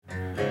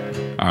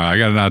All right, I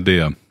got an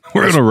idea.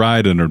 We're going to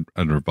write a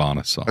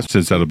Nirvana song,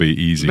 since that'll be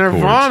easy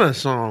Nirvana chords.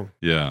 song.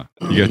 Yeah.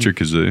 You got your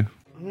kazoo?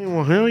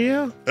 Well, hell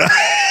yeah.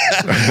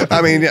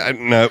 I mean,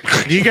 no.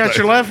 You got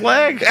your left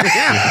leg? He's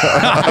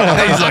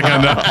like,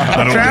 I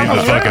don't leave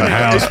the fucking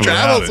house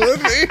without Travels it.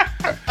 with me.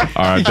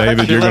 All right,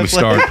 David, you're going to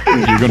start.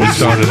 You're going to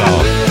start it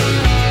off.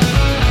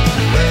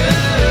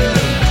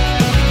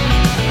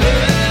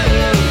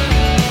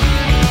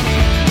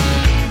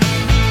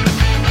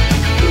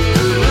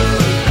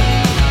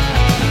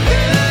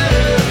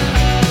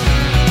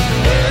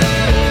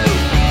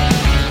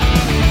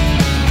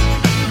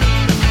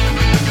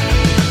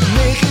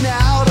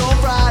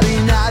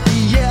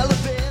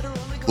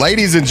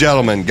 Ladies and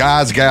gentlemen,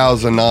 guys,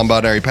 gals, and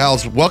non-binary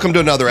pals, welcome to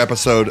another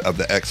episode of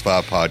the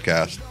X5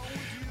 podcast.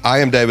 I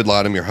am David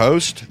Lynham, your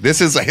host. This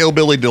is a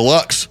Hillbilly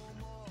Deluxe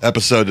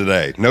episode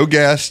today. No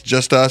guests,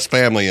 just us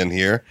family in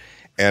here.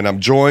 And I'm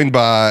joined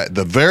by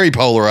the very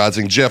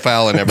polarizing Jeff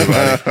Allen,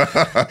 everybody,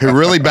 who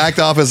really backed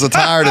off his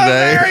attire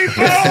today. Very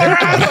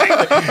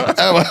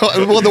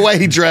polarizing. Well, the way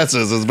he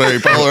dresses is very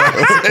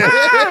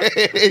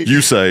polarizing.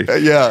 You say.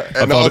 Yeah.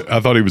 I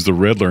thought he was the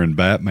Riddler in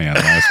Batman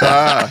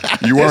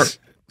last week. You weren't.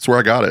 That's where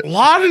I got it. A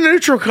lot of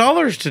neutral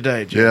colors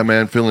today, Jim. Yeah,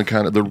 man. Feeling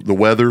kind of the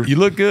weather. You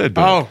look good,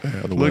 bro. Oh.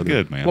 Yeah, you look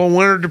good, man. Well,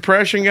 winter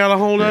depression got a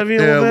hold of you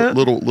a Yeah,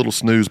 little bit? little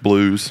snooze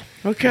blues.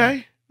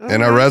 Okay.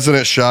 And our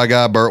resident shy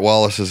guy, Burt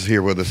Wallace, is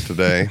here with us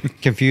today.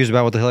 Confused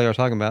about what the hell you're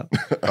talking about.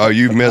 Oh,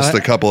 you've missed a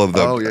couple of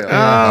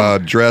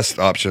the dress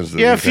options. That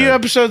Yeah, a we've few had.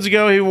 episodes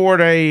ago, he wore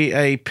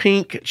a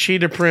pink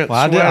cheetah print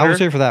Well, sweater. I was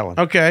here for that one.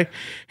 Okay.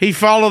 He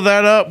followed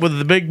that up with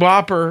the Big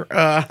Bopper,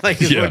 I think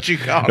is what you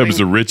called That was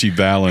the him. Richie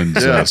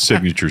Valens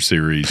signature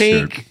series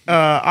shirt. Pink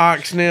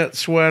oxknit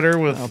sweater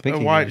with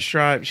pinky white ring.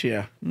 stripes.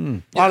 Yeah.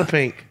 A lot of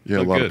pink. Yeah, a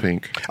Look lot good. of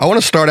pink. I want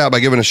to start out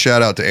by giving a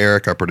shout out to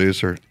Eric, our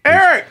producer.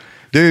 Eric!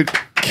 Dude,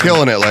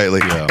 killing it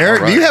lately. Yeah,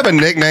 Eric, all do you right. have a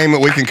nickname that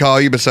we can call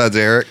you besides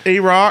Eric?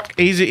 E-Rock,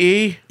 Easy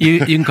E. You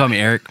can call me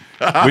Eric.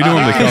 We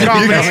normally call Call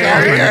him. me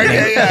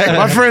Eric.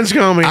 My friends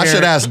call me I should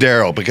Eric. ask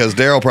Daryl because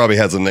Daryl probably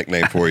has a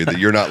nickname for you that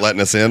you're not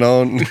letting us in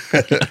on.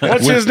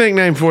 What's his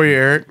nickname for you,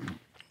 Eric?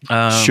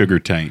 Sugar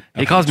Taint.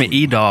 He calls me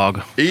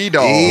E-Dog.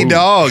 E-Dog.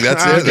 E-Dog,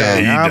 that's it.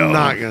 Okay, Then. I'm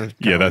not going to.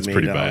 Yeah, that's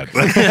pretty bad.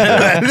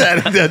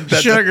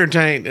 Sugar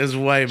Taint is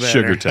way better.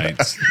 Sugar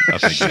Taints. I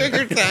think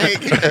Sugar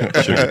tank.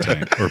 Sugar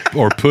Taint.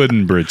 Or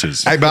Pudding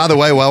Britches. Hey, by the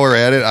way, while we're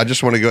at it, I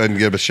just want to go ahead and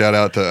give a shout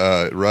out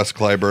to Russ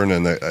Claiborne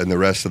and the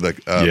rest of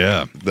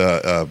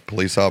the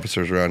police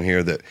officers around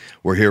here that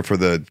were here for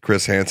the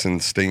Chris Hansen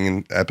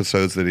stinging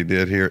episodes that he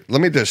did here.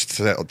 Let me just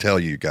tell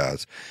you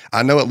guys,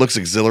 I know it looks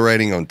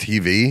exhilarating on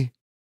TV,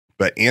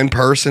 but in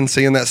person,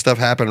 seeing that stuff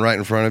happen right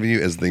in front of you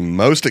is the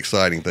most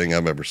exciting thing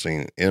I've ever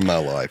seen in my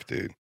life,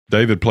 dude.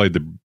 David played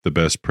the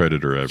best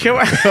Predator ever. Can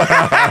we-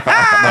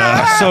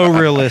 So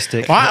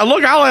realistic. Well,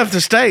 look, I left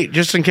the state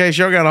just in case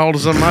y'all got a hold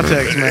of some of my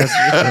text messages.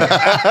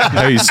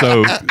 Hey,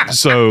 so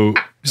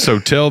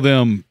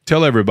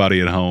tell everybody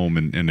at home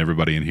and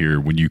everybody in here,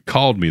 when you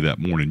called me that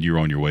morning, you were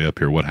on your way up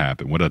here. What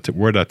happened?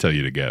 Where did I tell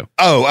you to go?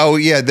 Oh,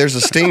 yeah. There's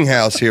a Sting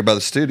house here by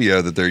the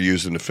studio that they're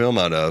using to film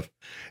out of,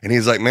 and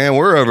he's like, "Man,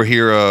 we're over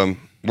here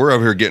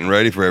getting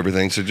ready for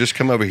everything. So just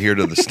come over here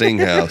to the Sting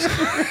house."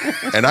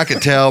 And I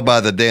could tell by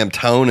the damn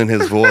tone in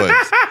his voice.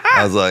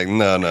 I was like,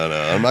 no,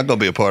 I'm not going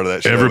to be a part of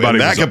that show Everybody in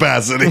that was-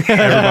 capacity.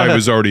 Everybody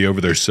was already over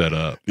there set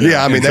up.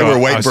 Yeah, I mean, And they so were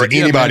waiting I for said,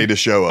 "Yeah, anybody man." to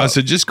show up. I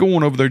said, just go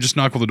on over there, just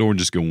knock on the door and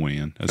just go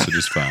in. I said,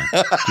 it's fine.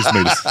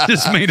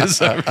 Just meet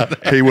us over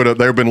there. He would have.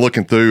 They've been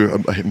looking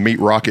through Meet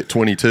Rocket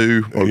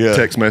 22 or Yeah.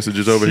 text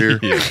messages over here.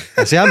 Yeah.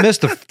 See, I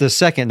missed the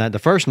second night. The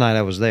first night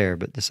I was there,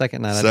 but the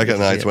second night I didn't Second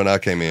see night's it. when I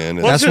came in.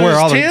 And- That's What's where as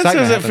all the tense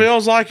excitement as it happened.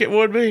 feels like it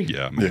would be.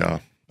 Yeah, man. Yeah.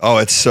 Oh,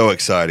 it's so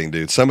exciting,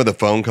 dude. Some of the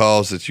phone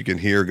calls that you can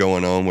hear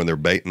going on when they're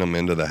baiting them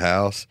into the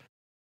house.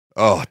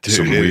 Oh, dude.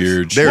 Some it is-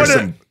 weird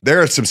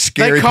There are some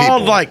scary They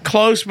called people. like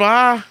close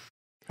by.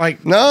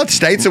 Like, No, it's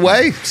states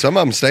away. Some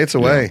of them states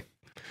away.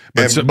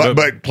 But And- some- But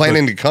but-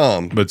 planning to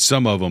come. But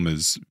some of them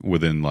is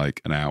within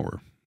like an hour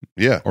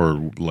Yeah.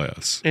 or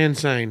less.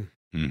 insane.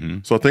 Mm-hmm.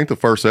 So I think the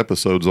first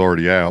episode's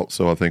already out.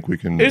 So I think we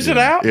can. Is it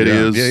out? It Yeah.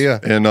 is. Yeah.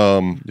 And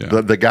Yeah.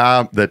 the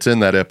guy that's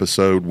in that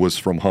episode was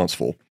from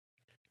Huntsville.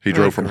 He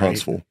drove from great.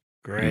 Huntsville.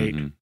 Great.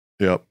 Mm-hmm.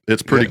 Yep.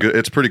 It's pretty good.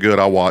 It's pretty good.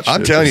 I watched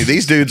I'm it. telling you,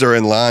 these dudes are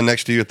in line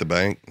next to you at the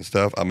bank and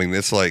stuff. I mean,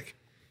 it's like,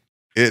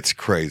 it's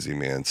crazy,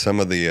 man. Some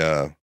of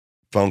the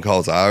phone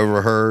calls I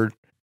overheard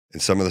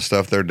and some of the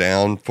stuff they're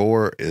down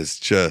for is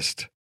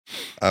just,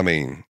 I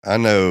mean, I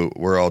know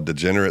we're all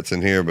degenerates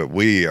in here, but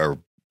we are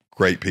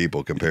great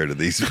people compared to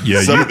these.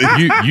 Yeah, some of these-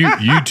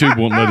 YouTube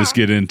won't let us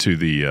get into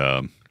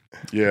the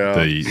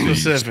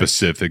Specifics.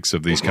 specifics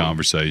of these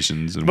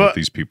conversations and But- what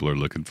these people are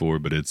looking for,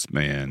 but it's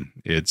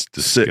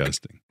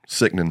disgusting.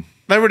 Sickening.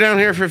 They were down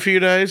here for a few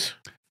days.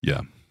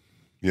 Yeah,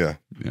 yeah.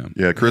 yeah.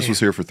 Yeah. Chris was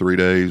here for 3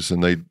 days,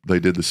 and they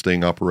did the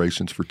sting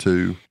operations for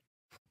two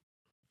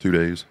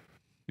days.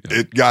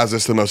 Guys,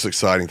 it's the most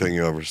exciting thing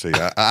you ever see.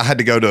 I had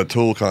to go to a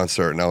Tool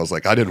concert, and I was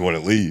like, I didn't want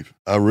to leave.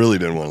 I really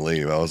didn't want to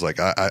leave. I was like,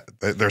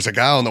 there's a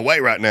guy on the way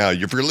right now.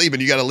 If you're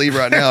leaving, you got to leave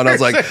right now. And I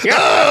was like,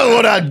 oh,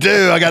 what'd I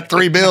do? I got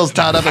 3 bills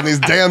tied up in these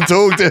damn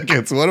Tool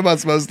tickets. What am I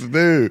supposed to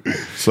do?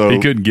 So he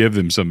couldn't give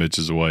them some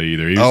bitches away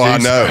either. I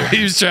know.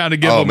 He was trying to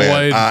give them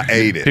away. I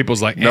ate it.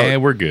 People's like,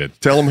 we're good.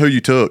 Tell them who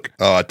you took.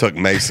 Oh, I took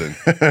Mason.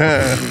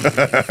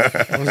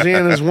 Was he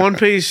in his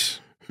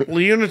one-piece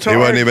unitard? He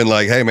wasn't even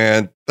like, hey,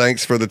 man,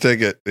 thanks for the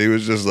ticket. He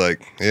was just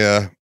like,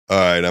 yeah, all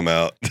right, I'm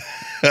out.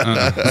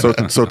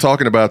 So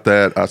talking about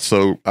that,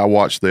 I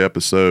watched the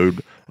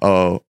episode.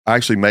 I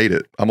actually made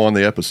it. I'm on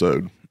the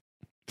episode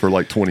for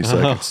like 20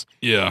 seconds.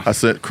 Yeah. I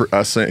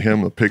sent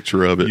him a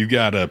picture of it. You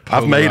got a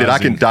I've made it. I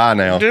can die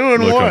now.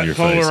 Doing Look what? on your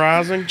face.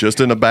 Polarizing? Just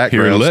in the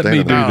background. Here, let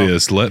me do there.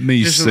 this. Let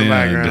me Just in the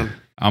background.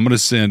 send. I'm going to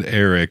send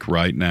Eric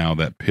right now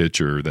that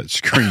picture, that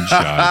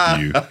screenshot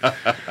of you.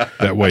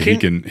 That way he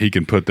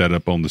can put that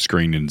up on the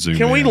screen and zoom.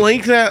 Can we in.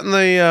 link that in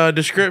the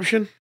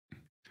description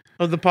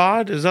of the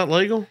pod? Is that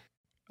legal?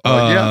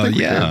 Yeah, I think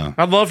we can.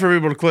 I'd love for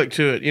people to click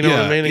to it. You know what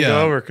I mean? And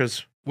go over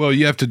because. Well,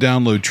 you have to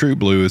download True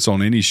Blue. It's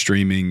on any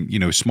streaming,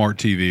 smart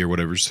TV or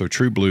whatever. So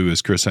True Blue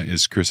is Chris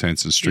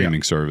Hansen's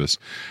streaming service.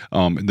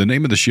 The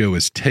name of the show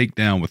is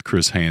Takedown with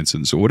Chris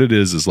Hansen. So what it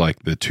is like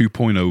the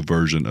 2.0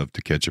 version of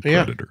To Catch a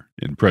Predator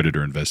in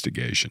Predator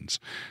Investigations.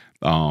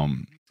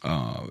 And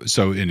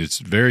it's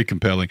very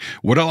compelling.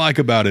 What I like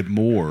about it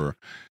more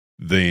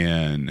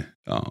than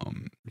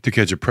To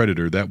Catch a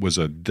Predator, that was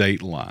a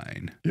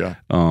Dateline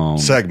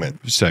segment.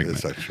 It's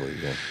actually,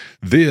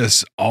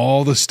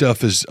 All the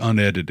stuff is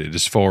unedited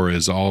as far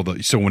as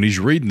so when he's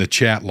reading the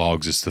chat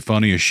logs, it's the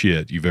funniest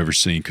shit you've ever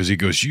seen because he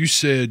goes, you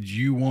said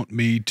you want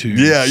me to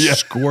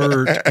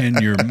squirt in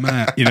your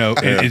mouth,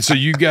 and so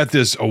you got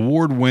this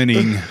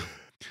award-winning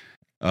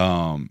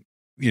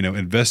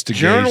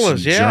investigation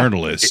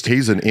journalist.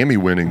 He's an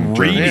Emmy-winning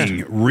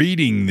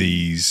reading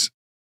these.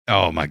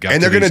 Oh my God!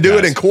 And they're going to do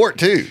it in court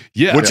too,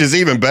 which is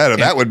even better.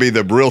 That would be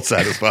the real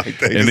satisfying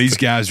thing. And these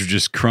guys are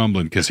just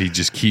crumbling because he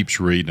just keeps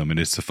reading them, and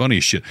it's the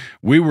funniest shit.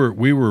 We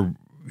were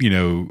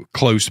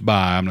close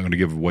by. I'm not going to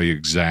give away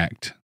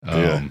exact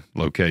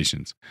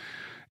locations,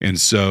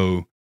 and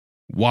so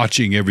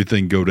watching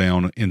everything go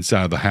down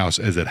inside the house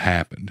as it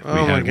happened. We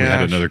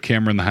had another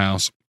camera in the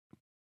house,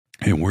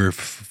 and we're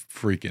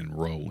freaking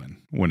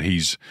rolling when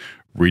he's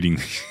reading.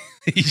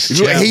 He has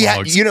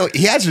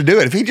to do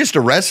it. If he just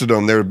arrested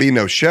him, there would be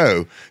no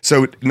show.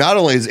 So not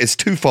only is it's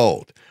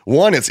twofold.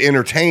 One, it's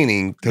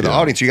entertaining to the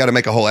audience. You got to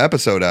make a whole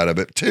episode out of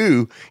it.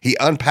 Two, he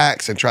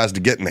unpacks and tries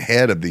to get in the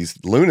head of these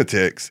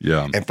lunatics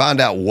and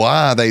find out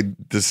why they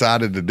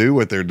decided to do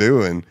what they're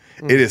doing.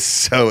 It is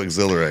so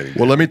exhilarating.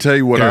 Well, let me tell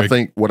you what I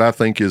think. What I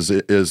think is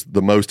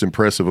the most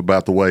impressive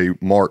about the way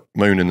Mark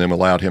Moon and them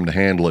allowed him to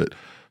handle it.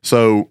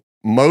 So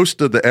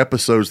most of the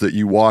episodes that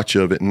you watch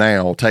of it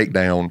now,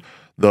 Takedown.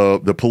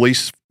 The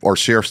police or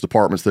sheriff's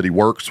departments that he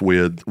works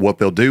with, what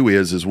they'll do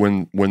is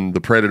when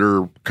the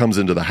predator comes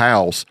into the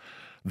house,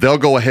 they'll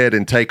go ahead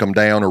and take them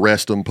down,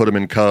 arrest them, put them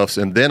in cuffs,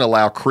 and then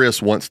allow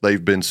Chris, once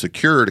they've been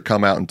secure, to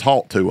come out and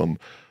talk to them.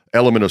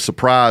 Element of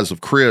surprise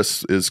of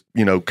Chris is,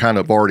 kind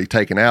of already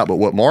taken out. But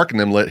what Mark and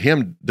them let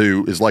him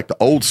do is like the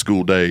old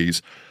school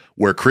days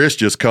where Chris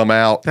just come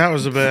out. That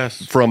was the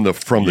best. From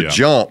the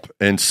jump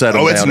and set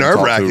him down. It's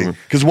nerve-wracking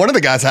because one of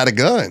the guys had a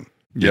gun.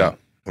 Yeah.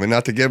 I mean,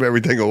 not to give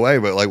everything away,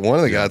 but like one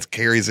of the guys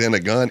carries in a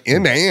gun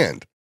in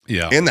hand.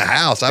 Yeah. In the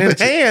house. In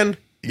hand?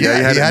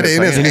 Yeah, he had it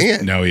in his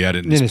hand. No, he had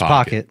it in his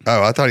pocket.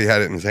 Oh, I thought he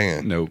had it in his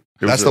hand. No.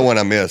 That's the one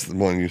I missed, the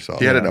one you saw.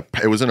 He had it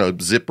it was in a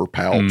zipper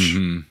pouch.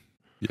 Mm-hmm.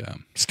 Yeah.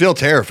 Still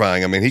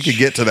terrifying. I mean, he could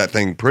get to that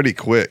thing pretty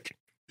quick.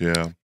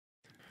 Yeah.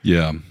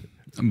 Yeah.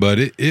 But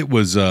it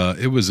was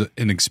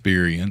an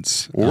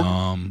experience.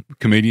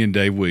 Comedian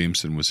Dave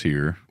Williamson was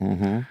here.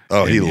 Mm-hmm.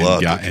 Oh, he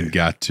loved it. And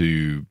got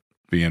to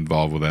be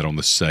involved with that on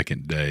the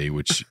second day,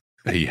 which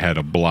he had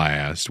a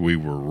blast. We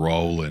were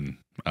rolling.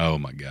 Oh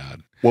my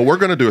God. Well, we're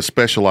going to do a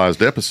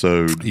specialized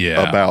episode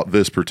about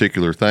this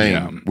particular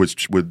thing,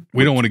 which we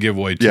don't want to give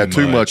away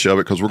too much of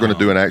it because we're going to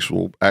do an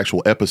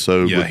actual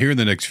episode. Yeah, here in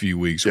the next few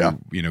weeks,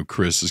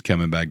 Chris is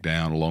coming back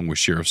down along with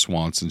Sheriff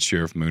Swanson.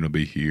 Sheriff Moon will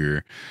be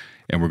here,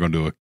 and we're going to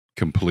do a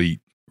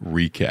complete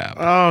recap.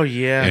 Oh,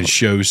 yeah. And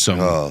show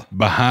some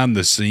behind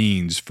the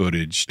scenes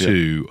footage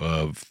too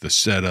of the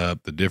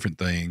setup, the different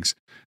things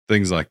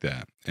like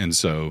that. And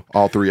so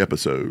all 3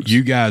 episodes,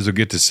 you guys will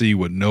get to see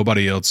what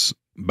nobody else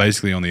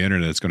basically on the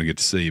internet is going to get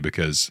to see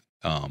because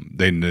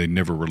they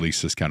never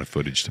release this kind of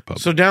footage to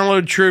public. So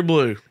download True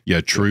Blue.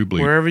 Yeah, True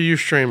Blue. Wherever you're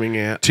streaming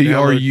at.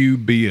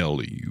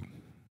 TRUBLU.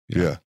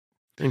 Yeah.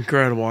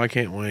 Incredible. I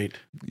can't wait.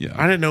 Yeah.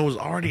 I didn't know it was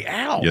already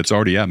out. Yeah, it's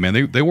already out,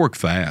 man. They work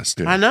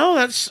fast. I know.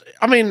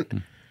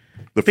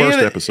 The first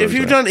episode. If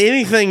you've done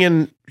anything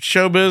in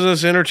show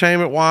business,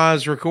 entertainment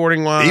wise,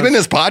 recording wise, even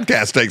this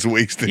podcast takes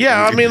weeks to.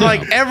 Yeah, I mean,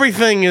 like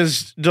everything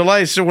is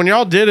delayed. So when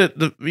y'all did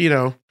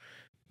it,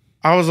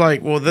 I was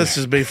like, well, this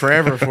is be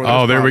forever for.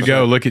 Oh, there we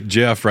go. Look at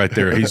Jeff right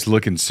there. He's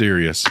looking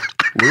serious.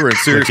 We were in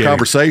serious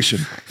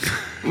conversation.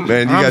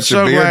 Man, you I'm got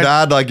so your beard glad-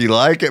 dyed like you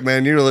like it,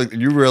 man. You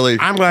really.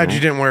 I'm glad you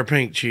didn't wear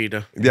pink,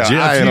 Cheetah. Yeah,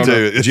 Jeff, I am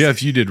too.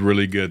 Jeff, you did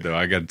really good though.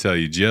 I got to tell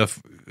you,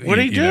 Jeff.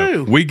 What'd he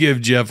do? We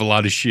give Jeff a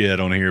lot of shit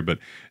on here, but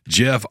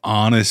Jeff,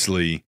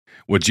 honestly,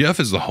 Jeff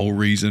is the whole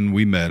reason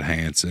we met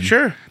Hanson.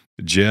 Sure.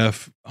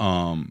 Jeff,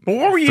 But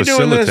what were you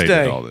doing this facilitated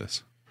day? all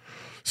this.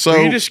 So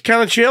Were you just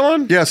kind of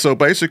chilling? yeah, so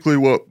basically,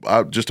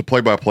 just to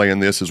play by play in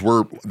this is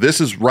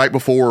right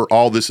before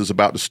all this is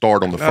about to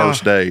start on the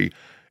first day,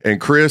 and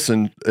Chris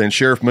and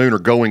Sheriff Moon are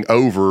going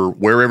over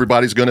where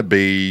everybody's going to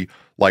be,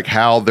 like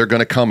how they're going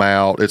to come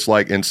out. It's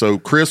like, and so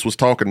Chris was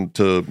talking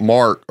to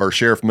Mark or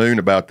Sheriff Moon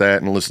about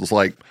that, and this was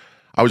like,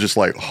 I was just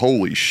like,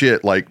 holy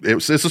shit! Like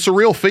it's a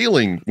surreal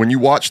feeling when you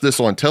watch this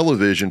on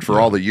television for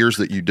all the years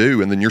that you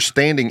do, and then you're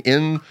standing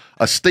in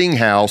a Sting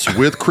house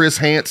with Chris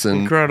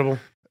Hansen. Incredible.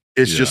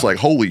 It's just like,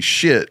 holy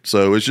shit.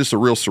 So it's just a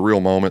real surreal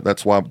moment.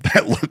 That's why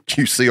that look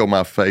you see on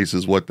my face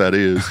is what that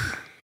is.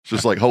 It's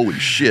just like, holy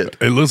shit.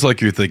 It looks like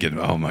you're thinking,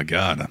 oh my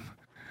God,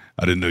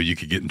 I didn't know you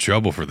could get in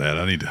trouble for that.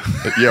 I need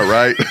to. Yeah,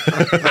 right.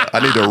 I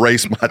need to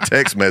erase my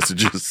text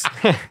messages.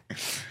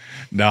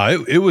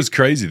 No, it was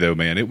crazy though,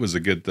 man. It was a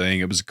good thing.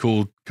 It was a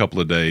cool couple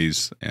of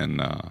days, and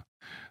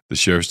the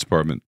sheriff's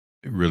department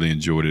really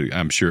enjoyed it.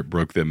 I'm sure it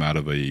broke them out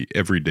of a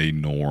everyday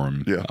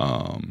norm. Yeah.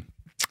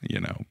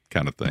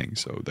 Kind of thing.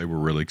 So they were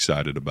really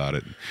excited about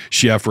it.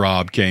 Chef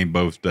Rob came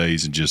both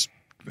days and just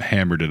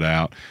hammered it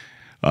out.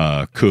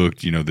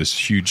 Cooked,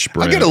 this huge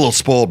spread. I get a little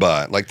spoiled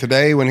by it. Like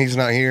today when he's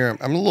not here,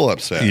 I'm a little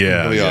upset.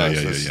 Yeah, to be yeah,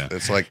 honest. yeah.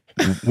 It's like,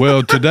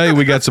 Well, today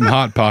we got some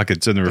Hot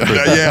Pockets in the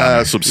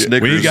refrigerator. Some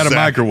Snickers. We ain't got a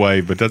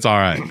microwave, but that's all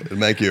right. it'll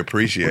make you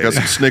appreciate We got it.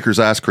 some Snickers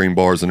ice cream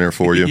bars in there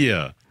for you.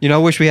 Yeah. I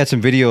wish we had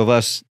some video of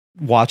us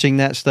watching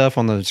that stuff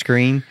on the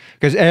screen,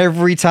 because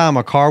every time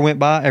a car went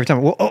by,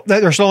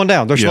 they're slowing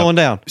down. They're slowing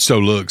down. So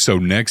look,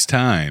 next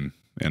time,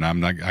 and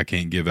I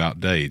can't give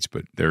out dates,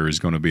 but there is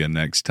going to be a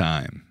next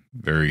time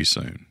very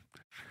soon.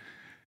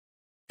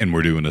 And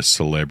we're doing a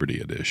celebrity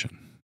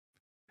edition.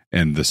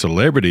 And the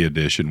celebrity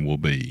edition will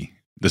be,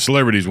 the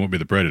celebrities won't be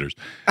the Predators.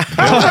 I'm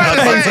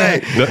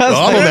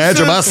on the edge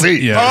of my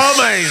seat. Yeah.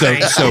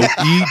 Amazing. So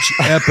each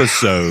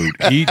episode,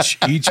 each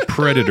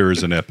Predator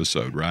is an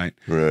episode, right?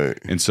 Right.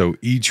 And so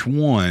each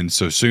one,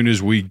 so soon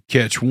as we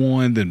catch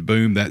one, then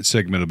boom, that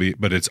segment will be,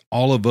 but it's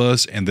all of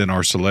us and then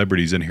our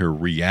celebrities in here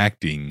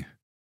reacting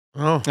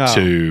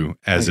to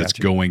as I it's got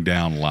you. going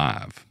down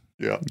live.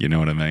 Yeah. You know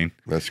what I mean?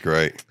 That's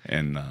great.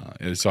 And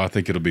so I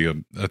think it'll be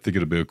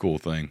a cool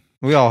thing.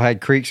 We all had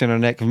creaks in our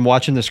neck from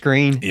watching the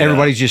screen. Yeah.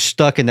 Everybody's just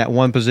stuck in that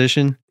one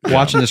position,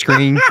 watching the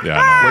screen. Yeah,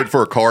 I know. Wait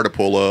for a car to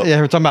pull up. Yeah,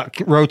 we're talking about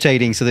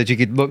rotating so that you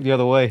could look the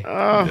other way.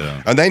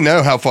 Yeah. And they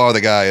know how far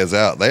the guy is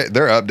out. They're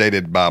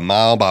updated by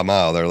mile.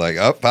 They're like,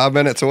 5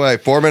 minutes away,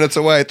 4 minutes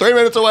away, 3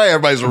 minutes away.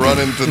 Everybody's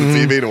running to the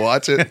TV to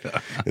watch it.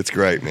 It's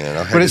great,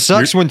 man. But it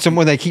sucks when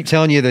they keep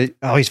telling you that,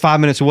 he's 5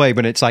 minutes away,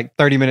 but it's like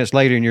 30 minutes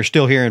later and you're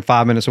still hearing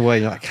 5 minutes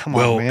away. You're like, come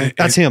on, man.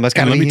 That's him. That's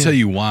got to be Let me him. tell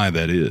you why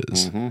that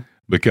is.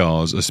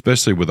 Because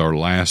especially with our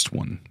last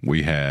one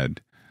we had,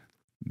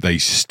 they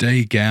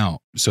stake out.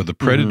 So the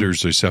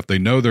Predators themselves, they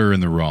know they're in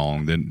the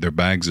wrong. Then their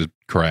bags of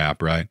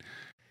crap, right?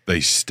 They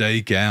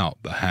stake out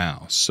the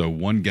house. So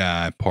one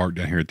guy parked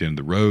down here at the end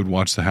of the road,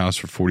 watched the house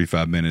for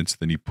 45 minutes.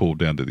 Then he pulled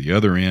down to the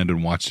other end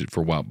and watched it for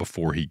a while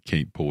before he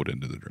pulled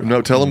into the driveway.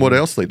 No, tell them what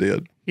else they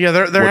did. Yeah,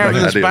 they're What having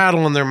they this did.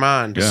 battle in their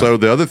mind. Yeah. So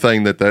the other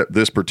thing that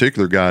this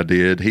particular guy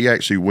did, he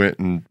actually went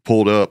and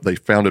pulled up. They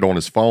found it on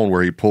his phone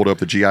where he pulled up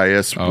the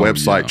GIS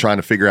website yeah. trying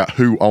to figure out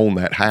who owned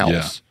that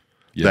house,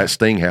 Yeah. that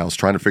Sting house,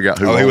 trying to figure out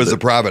who. Oh, he owned was it. a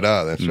private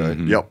eye. That's right.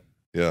 Yep.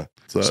 Yeah.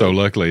 So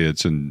luckily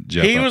it's in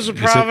Jeff. He was a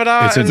private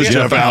eye It's in and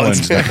Jeff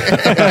Allen's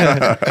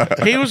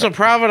name. He was a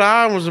private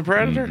eye and was a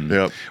predator.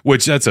 Yep.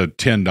 Which that's a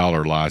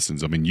 $10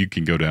 license. I mean, you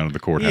can go down to the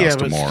courthouse Yeah,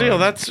 but tomorrow. still,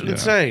 that's Yeah.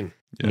 insane.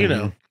 Yeah. You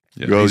know,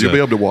 Yeah, Well, he's you'll a- be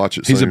able to watch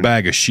it. He's a soon.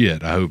 bag of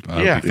shit. I hope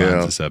he Yeah. finds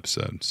Yeah. this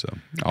episode. So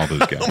all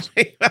those guys.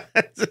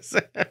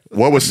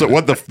 What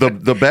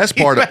the best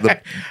part of the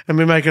Let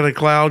me make it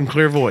a loud and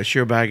clear voice.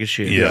 You're a bag of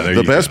shit. Yeah, there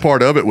the you best go.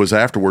 part of it was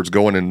afterwards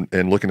going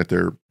and looking at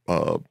their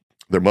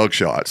mug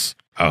shots.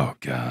 Oh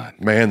God.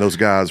 Man, those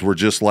guys were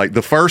just like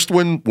the first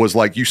one was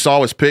like you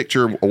saw his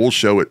picture. We'll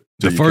show it.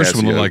 To The you, first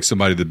one looked Cassio. like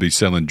somebody that'd be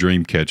selling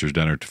dream catchers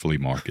down at the flea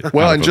market.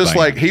 Well, Out and of a just van.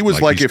 like he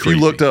was like he's if you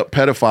creepy. looked up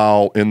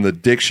pedophile in the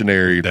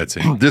dictionary, That's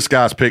him. this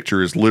guy's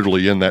picture is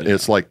literally in that.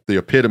 It's like the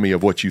epitome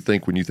of what you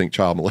think when you think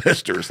child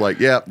molester. It's like,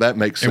 yeah, that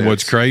makes sense. And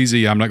what's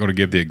crazy, I'm not going to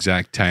give the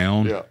exact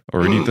town Yeah.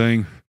 or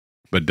anything,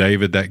 but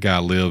David, that guy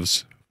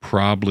lives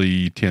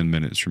probably 10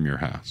 minutes from your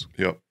house.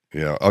 Yep.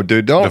 Yeah. Oh,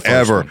 dude, The don't first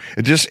ever, one.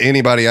 just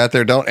anybody out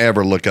there, don't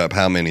ever look up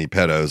how many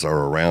pedos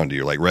are around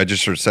you, like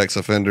registered sex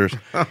offenders.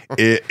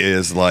 It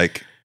is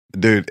like,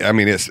 dude, I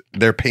mean,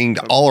 they're pinged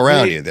all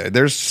around you.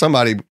 There's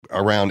somebody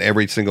around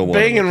every single one.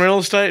 Being of in them. real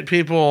estate,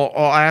 people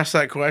will ask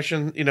that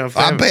question. You know, if they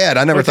I have- bet.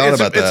 I never it's- thought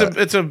it's a- about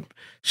that. It's a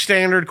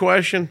standard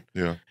question,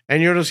 Yeah.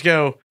 and you'll just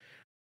go,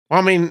 well,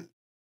 I mean,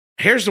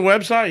 here's the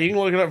website. You can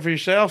look it up for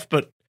yourself,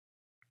 but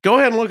go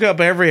ahead and look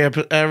up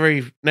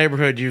every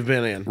neighborhood you've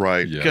been in.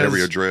 Right. Yeah.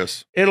 Every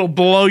address. It'll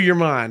blow your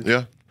mind.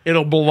 Yeah.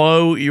 It'll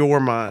blow your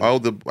mind. Oh,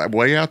 the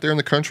way out there in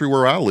the country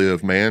where I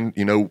live, man,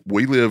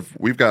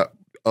 we've got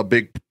a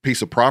big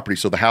piece of property,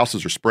 so the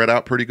houses are spread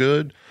out pretty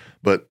good.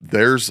 But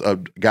there's a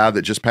guy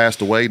that just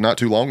passed away not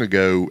too long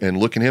ago, and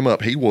looking him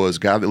up, he was a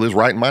guy that lives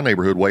right in my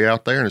neighborhood way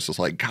out there, and it's just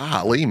like,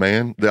 golly,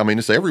 man. I mean,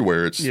 it's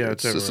everywhere. It's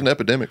everywhere. an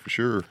epidemic for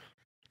sure.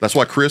 That's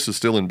why Chris is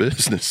still in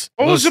business.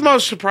 What was the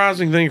most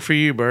surprising thing for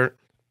you, Bert?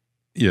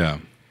 Yeah.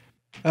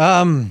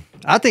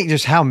 I think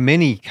just how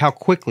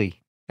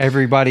quickly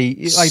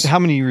everybody, like how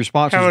many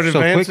responses How it so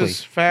quickly.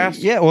 advances fast?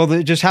 Yeah,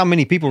 well, just how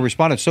many people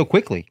responded so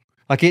quickly.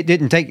 Like it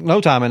didn't take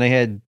no time, and they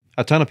had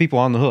a ton of people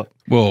on the hook.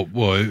 Well,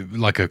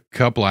 like a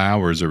couple of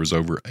hours, there was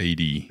over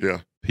 80 Yeah.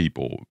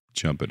 people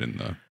jumping in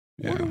the.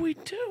 Yeah. What are we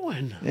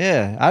doing?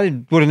 Yeah,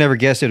 I would have never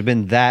guessed it would have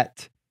been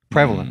that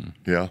prevalent.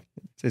 Yeah.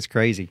 It's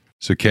crazy.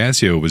 So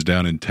Cassio was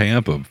down in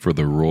Tampa for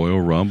the Royal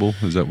Rumble.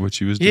 Is that what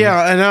she was doing?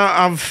 Yeah, and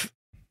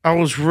I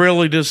was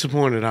really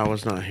disappointed I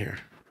was not here.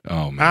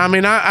 Oh man. I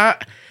mean, I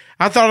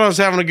thought I was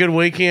having a good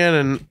weekend,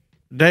 and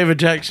David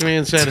texted me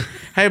and said,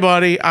 "Hey,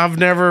 buddy, I've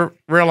never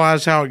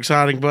realized how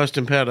exciting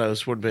Bustin'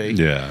 Pedos would be."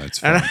 Yeah,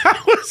 it's And fun.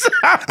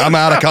 I'm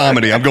out of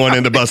comedy. I'm going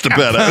into Busted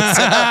Pedos.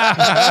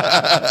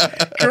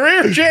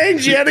 career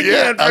change yet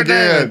again for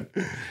David.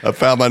 I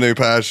found my new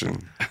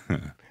passion.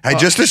 Hey,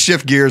 just to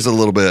shift gears a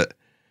little bit.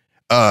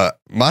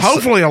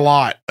 Hopefully a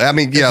lot. I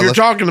mean, yeah. If you're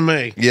talking to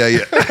me. Yeah.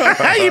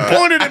 Hey, you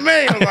pointed at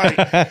me. I'm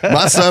like,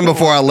 My son,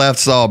 before I left,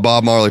 saw a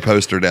Bob Marley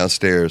poster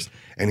downstairs,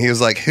 and he was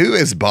like, "Who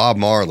is Bob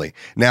Marley?"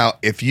 Now,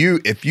 if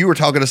you were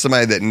talking to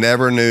somebody that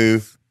never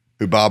knew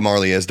who Bob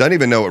Marley is, doesn't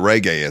even know what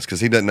reggae is, because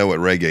he doesn't know what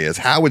reggae is,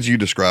 how would you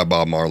describe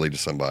Bob Marley to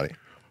somebody?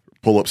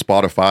 Pull up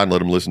Spotify and let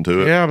them listen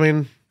to it. yeah, I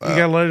mean, you got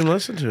to let him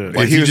listen to it.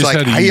 Well, If he you was just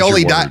like, had to he use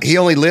only your died. words. He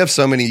only lived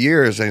so many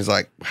years, and he's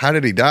like, "How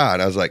did he die?"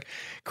 And I was like,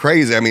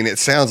 "Crazy." I mean, it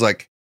sounds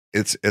like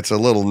it's a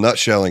little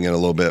nutshelling it a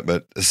little bit,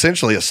 but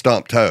essentially a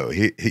stump toe.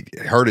 He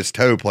hurt his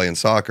toe playing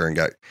soccer and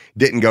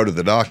didn't go to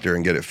the doctor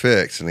and get it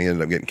fixed, and he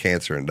ended up getting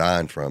cancer and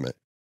dying from it.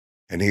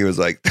 And he was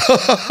like,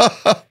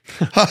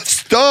 "A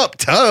stump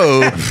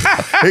toe."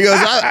 He goes,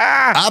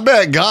 I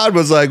bet God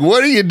was like,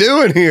 "What are you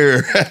doing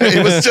here?"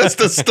 It was just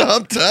a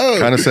stump toe.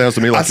 Kind of sounds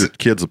to me like your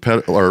kid's a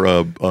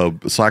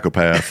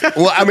psychopath.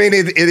 Well, I mean,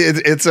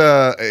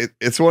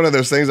 it's one of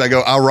those things. I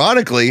go,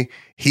 ironically,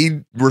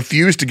 he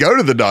refused to go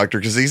to the doctor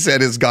because he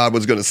said his God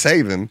was going to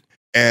save him.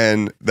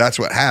 And that's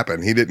what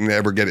happened. He didn't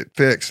ever get it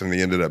fixed, and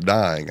he ended up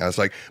dying. I was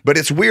like, but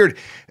it's weird.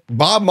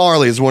 Bob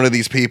Marley is one of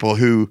these people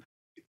who,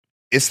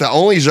 it's the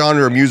only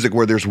genre of music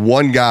where there's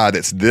one guy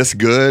that's this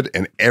good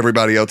and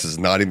everybody else is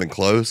not even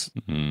close.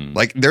 Mm-hmm.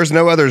 Like, there's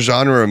no other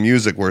genre of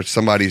music where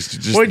somebody's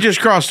just. We just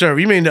crossed over.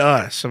 You mean to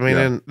us? I mean,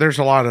 Yeah. and there's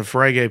a lot of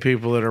reggae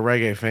people that are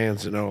reggae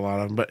fans that know a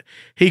lot of them, but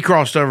he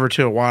crossed over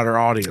to a wider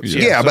audience.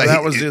 Yeah, so but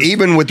that was his,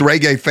 even with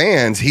reggae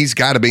fans, he's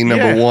got to be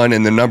number one,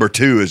 and the number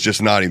two is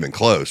just not even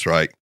close,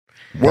 right?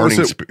 What was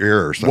Burning it-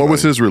 Spear or something. What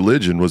was his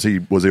religion? Was he a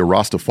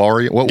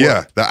Rastafari?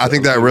 Yeah, I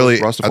think that really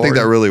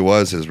Rastafari?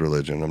 was his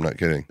religion. I'm not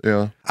kidding.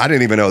 Yeah. I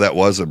didn't even know that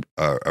was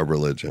a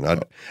religion.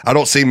 I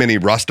don't see many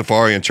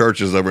Rastafarian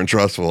churches over in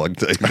Trussville. I can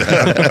tell you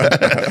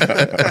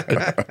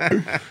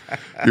that.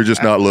 You're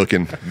just not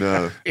looking.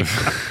 No.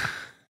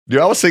 Dude,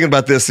 I was thinking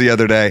about this the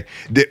other day.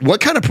 What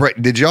kind of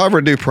did y'all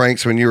ever do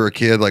pranks when you were a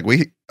kid? Like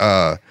we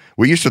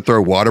used to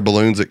throw water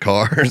balloons at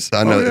cars.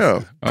 I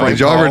know. yeah. Did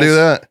y'all ever do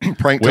that?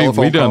 Prank We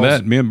telephone done calls.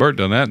 that. Me and Bert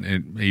done that,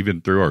 and even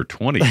through our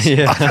 20s.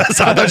 Yeah.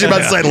 So I thought you were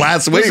about to say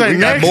last week. Say, We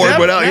got next bored.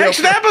 Went out.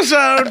 next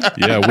episode.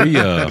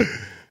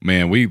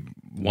 Yeah, we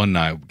one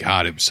night,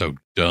 God, it was so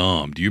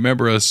dumb. Do you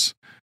remember us?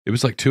 It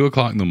was like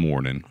 2:00 in the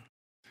morning,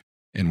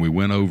 and we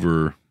went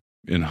over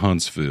in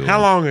Huntsville.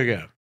 How long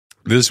ago?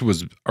 This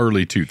was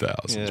early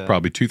 2000s, Yeah.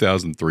 probably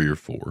 2003 or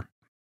 4.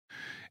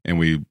 And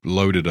we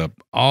loaded up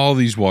all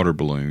these water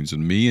balloons,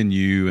 and me and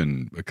you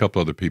and a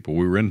couple other people,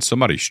 we were in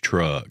somebody's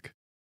truck,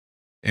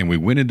 and we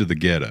went into the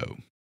ghetto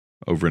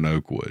over in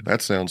Oakwood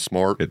That sounds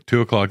smart. at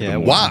 2:00 in the Yeah,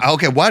 morning. Why?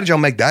 Okay, why did y'all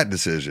make that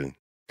decision?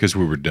 Because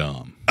we were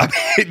dumb. I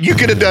mean, you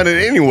could have done it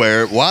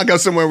anywhere. Why go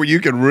somewhere where you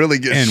could really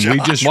get And shot? we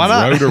just Why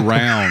not? rode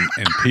around,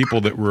 and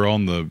people that were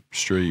on the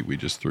street, we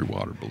just threw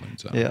water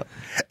balloons out. Yeah.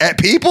 At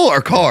people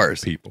or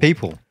cars?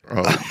 People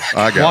Oh,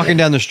 I got walking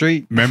down the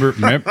street. Remember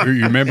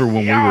you remember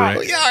when we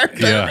were Yeah.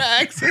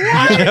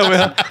 Yeah,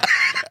 well,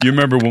 you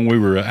remember when we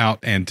were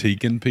out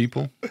antiquing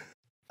people?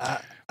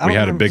 We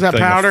had a big Is that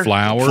thing powder? of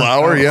flour.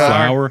 Flour, yeah.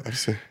 Flour.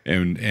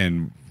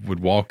 And would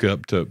walk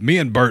up to me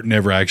and Bert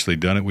never actually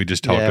done it. We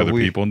just talked Yeah, other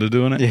people into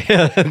doing it.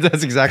 yeah,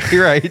 that's exactly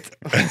right.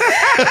 We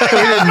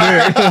didn't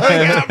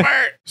do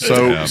it.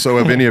 So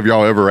have any of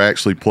y'all ever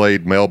actually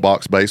played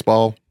mailbox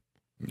baseball?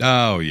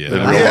 Oh yeah.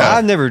 Yeah. Yeah,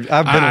 I've been I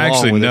along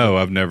actually with it. no,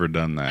 I've never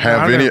done that.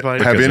 Have I've any never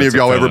played it. have Because any of that's a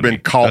y'all ever felony. been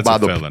caught That's by a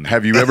the felony.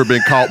 Have you ever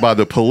been caught by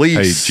the Hey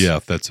police?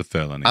 Jeff, that's a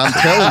felony. I'm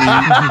telling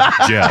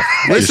you. Jeff,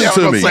 Listen just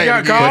to me. You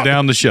got caught? put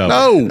down the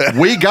shovel. No,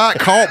 we got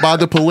caught by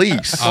the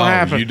police. Oh,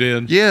 happened? you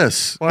did?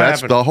 Yes, What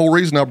that's happened? the whole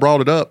reason I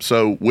brought it up.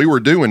 So we were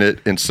doing it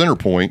in Center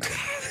Point,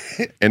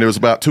 and it was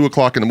about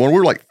 2:00 in the morning. We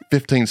were like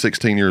 15,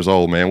 16 years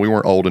old, man. We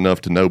weren't old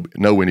enough to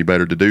know any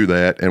better to do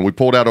that. And we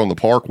pulled out on the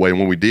parkway. And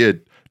when we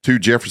did, 2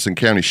 Jefferson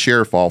County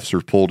sheriff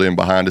officers pulled in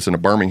behind us and a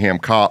Birmingham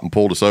cop and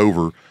pulled us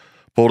over,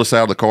 pulled us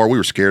out of the car. We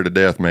were scared to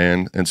death,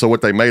 man. And so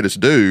what they made us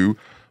do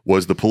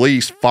was the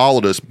police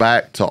followed us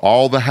back to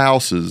all the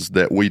houses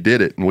that we did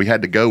it. And we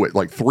had to go at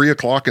like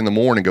 3:00 in the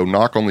morning, go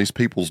knock on these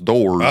people's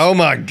doors. Oh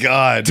my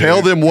God.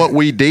 Tell them what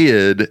we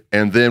did.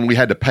 And then we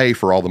had to pay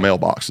for all the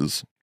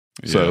mailboxes.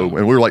 So,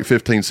 and we were like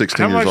 15,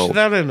 16 How years much old. did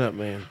that end up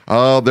being?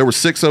 There were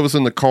 6 of us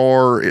in the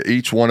car.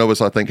 Each one of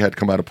us, I think, had to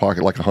come out of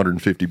pocket like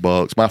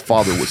 $150. My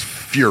father was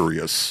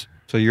furious.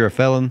 So you're a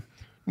felon?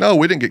 No,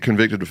 we didn't get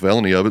convicted of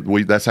felony of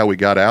it. That's how we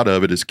got out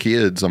of it as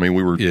kids. I mean,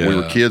 we were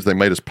kids. They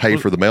made us pay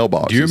for the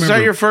mailboxes. Do you Is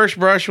that your first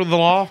brush with the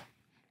law?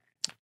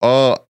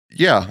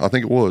 Yeah, I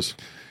think it was.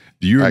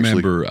 Do you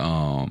remember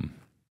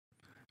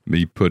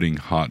me putting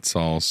hot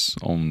sauce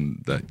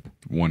on that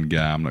one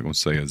guy? I'm not going to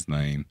say his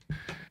name.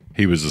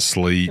 He was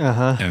asleep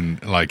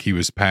and like he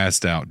was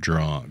passed out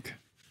drunk,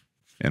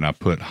 and I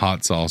put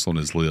hot sauce on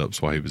his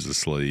lips while he was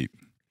asleep,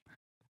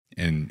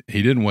 and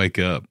he didn't wake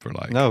up for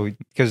like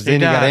because then he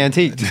got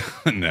antiqued.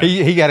 No.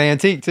 He got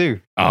antiqued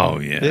too. Oh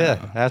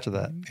yeah, after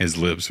that his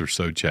lips were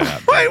so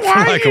chapped. Wait,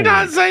 why Like are you a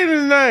not week. saying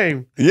his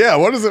name? Yeah,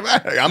 what does it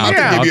matter? I'm not going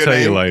to I'll give you a tell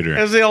you name. later.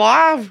 Is he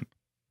alive?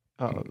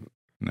 Oh,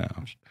 No,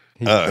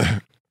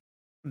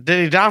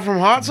 Did he die from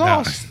hot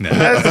sauce? No.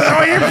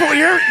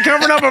 You're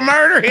covering up a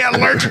murder. He had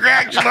allergic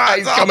reaction to hot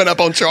He's sauce. coming up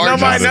on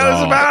charges. Nobody Not at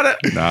knows all. about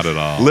it. Not at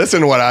all.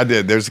 Listen to what I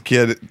did. There's a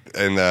kid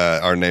in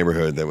our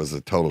neighborhood that was a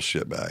total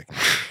shitbag.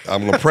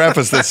 I'm going to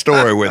preface this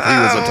story with he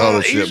was a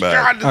total He's shitbag.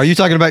 trying to- are you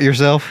talking about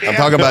yourself? I'm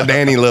talking about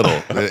Danny Little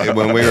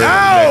when we were.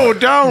 No,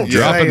 don't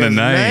Dropping say the his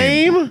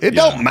name. It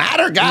don't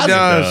matter, guys. It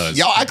does.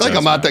 Y'all act like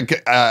I'm about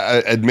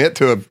to admit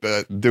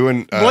to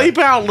doing. Bleep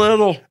out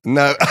little.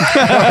 No.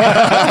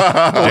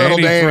 Little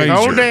Danny Danny. Frazier.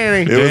 Oh,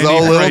 Danny. It was Danny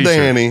old little Frazier.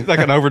 Danny. Like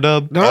an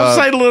overdub. Don't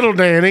say little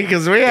Danny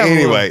because we have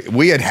Anyway,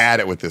 we had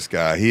it with this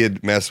guy. He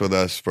had messed with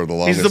us for the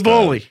longest He's the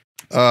bully.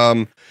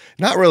 time.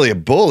 Not really a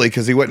bully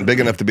because he wasn't big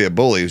enough to be a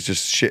bully. He was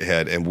just a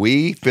shithead. And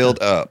we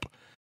filled up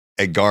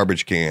a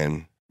garbage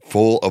can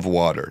full of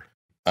water.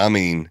 I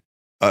mean,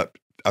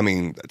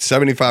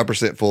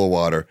 75% full of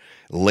water,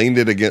 leaned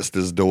it against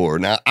his door.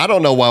 Now, I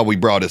don't know why we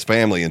brought his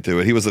family into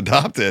it. He was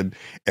adopted,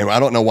 and I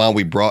don't know why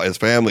we brought his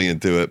family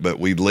into it, but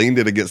we leaned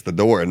it against the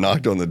door and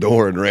knocked on the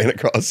door and ran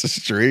across the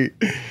street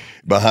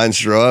behind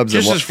shrubs.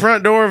 Just and his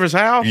front door of his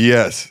house.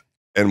 Yes.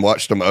 And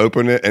watched them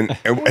open it. And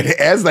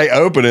as they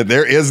open it,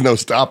 there is no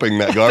stopping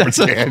that garbage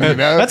can, you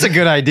know? That's a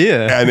good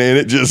idea. And then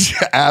it just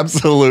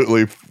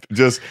absolutely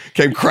just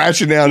came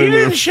crashing down You into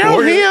didn't the show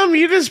floor. him.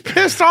 You just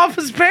pissed off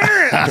his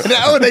parents.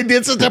 No, they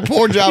did such a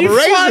poor job You of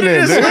raising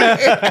flooded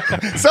him.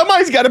 dude.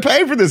 Somebody's got to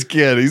pay for this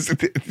kid. He's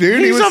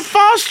He's a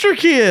foster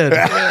kid.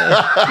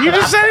 You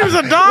just said he was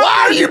adopted.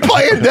 Why are you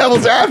playing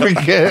devil's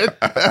advocate?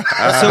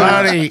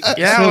 Buddy,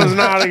 that was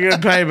not a good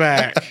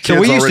payback. So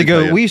Kids we used to already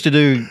go. paying. We used to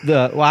do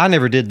the. Well, I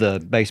never did the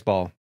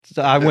baseball.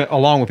 So I went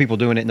along with people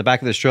doing it in the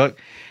back of this truck.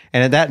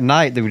 And at that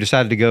night, we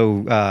decided to go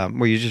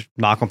where you just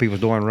knock on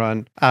people's door and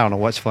run. I don't know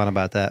what's fun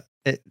about that.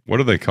 What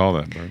do they call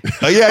that, bro?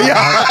 Yeah.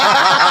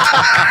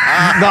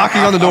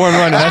 Knocking on the door and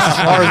running. That's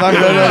as far as I'm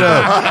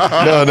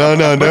going.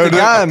 No. the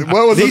guy-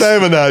 What was the these-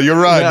 name of that? You're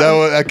right. Yeah.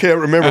 No, I can't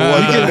remember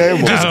what the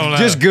name was. I don't know.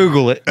 Just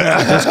Google it.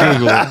 Just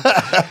Google it.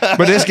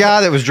 But this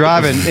guy that was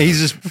driving,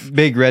 he's this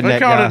big They redneck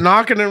called guy. it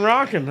knocking and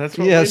rocking. That's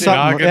what Yeah, we did.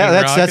 something, Knocking and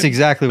that's rocking?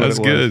 exactly what That's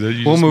it was. good.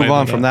 You We'll just move made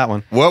on that from up. that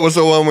one. What was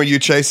the one where you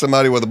chase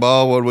somebody with a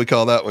ball? What do we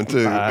call that one too?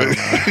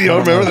 You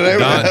don't remember the name of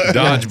that?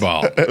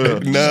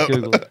 Dodgeball. No.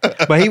 Google it.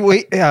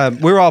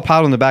 But we were all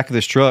piled in the back of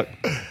this truck,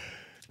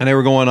 and they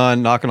were going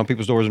on knocking on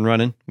people's doors and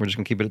running. We're just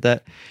gonna keep it at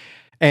that.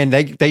 And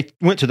they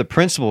went to the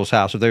principal's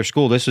house of their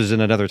school. This was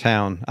in another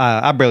town.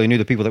 I barely knew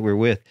the people that we were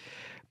with.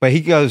 But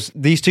he goes,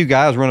 these two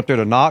guys run up there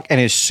to knock, and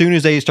as soon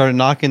as they started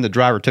knocking, the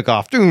driver took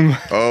off. Boom.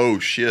 Oh,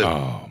 shit.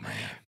 Oh man.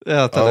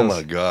 Yeah, I thought Oh that was-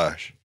 my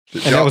gosh.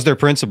 And that was their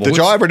principal. Did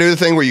y'all ever do the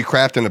thing where you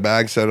crapped in a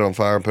bag, set it on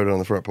fire, and put it on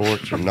the front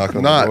porch and knock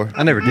on the door? Not,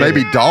 I never did.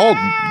 maybe dog,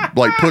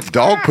 like put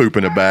dog poop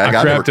in a bag.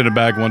 I never- crapped in a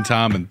bag one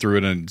time and threw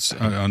it in,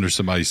 under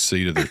somebody's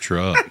seat of their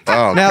truck.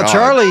 Oh, Now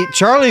God.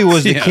 Charlie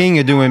was the Yeah. king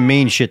of doing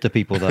mean shit to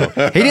people though.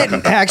 He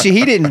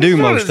didn't do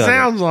That's what most it of it.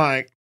 sounds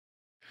like.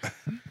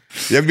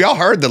 Have y'all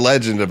heard the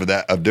legend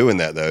of doing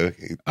that though?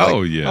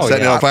 Oh, yeah.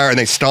 Setting it on fire and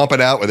they stomp it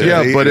out with their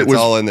Yeah, feet. but and it it's was-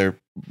 all in there.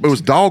 It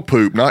was dog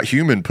poop, not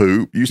human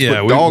poop. You used to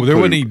Yeah, put dog there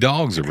poop. weren't any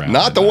dogs around.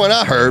 Not the one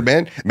I heard,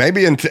 man.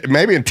 Maybe in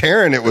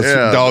Tarrant it was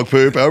Yeah. dog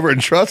poop. Over in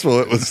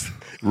Trussville it was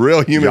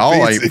real human Y'all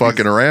feces. ain't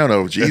fucking around.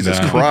 Oh, Jesus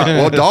No. Christ.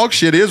 Well, dog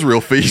shit is real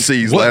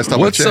feces last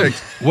time I checked.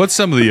 What's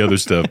some of the other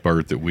stuff,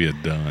 Bert, that we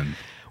had done?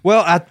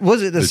 Well,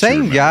 was it the That you same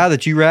remember. guy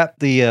that you wrapped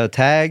the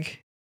tag?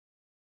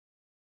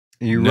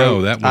 No,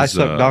 wrote, that I was,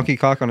 sucked donkey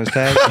cock on his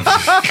tag.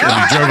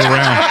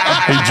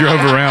 He drove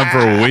around for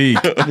a week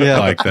Yeah.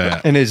 like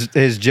that. And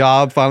his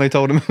job finally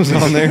told him it was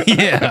on there.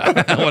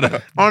 Yeah. What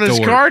a On his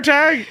dork. car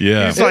tag?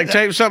 Yeah. You just like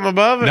tape something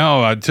above it?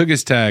 No, I took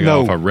his tag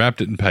No. off. I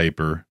wrapped it in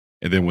paper.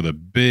 and then with a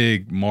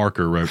big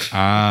marker wrote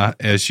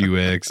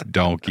ISUX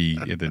donkey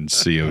and then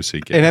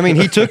COCK. And I mean,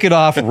 he took it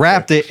off,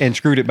 wrapped it, and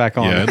screwed it back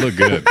on. Yeah, it looked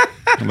good.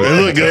 It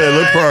looked good. It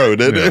looked pro,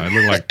 didn't Yeah, it? it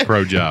looked like a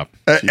pro job.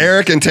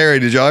 Eric and Terry,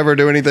 did y'all ever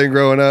do anything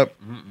growing up?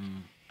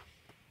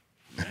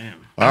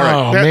 All right.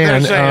 Oh, They're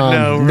man. saying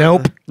no.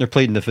 Nope. They're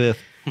pleading the fifth.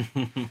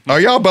 Are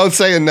y'all both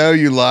saying no,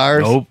 you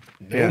liars? Nope.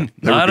 Yeah.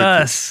 Not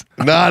us.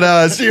 Not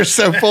us. You're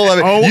so full of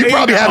it. Oh, You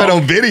probably have it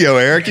E-Dog. on video,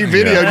 Eric. You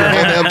videoed your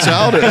whole damn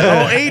childhood.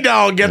 Oh,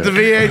 E-Dog, get the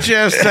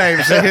VHS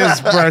tapes of his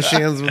brush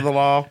ins with the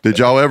law. Did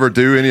y'all ever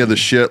do any of the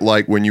shit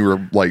like when you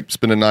were like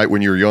spending the night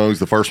when you were young? Was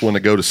the first one to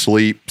go to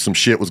sleep? Some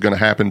shit was going to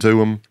happen to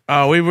them.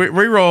 We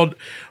rolled.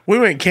 We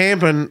went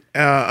camping.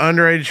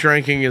 Underage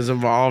drinking is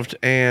involved,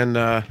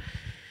 and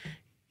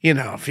you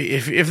know,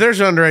 if there's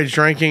underage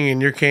drinking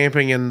and you're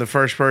camping and the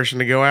first person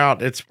to go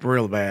out, it's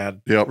real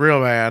bad. Yep. Real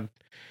bad.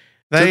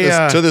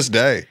 To this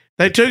day.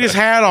 They took his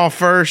hat off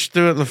first,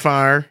 threw it in the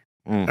fire.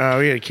 We had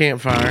a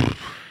campfire,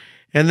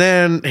 and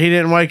then he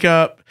didn't wake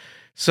up.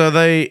 So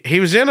he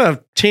was in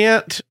a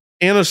tent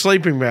in a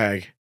sleeping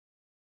bag,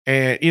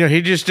 and you know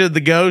he just did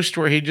the ghost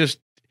where he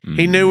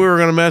knew we were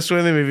going to mess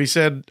with him if he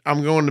said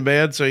I'm going to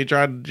bed. So he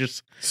tried to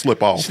just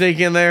Slip off. sneak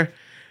in there.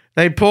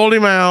 They pulled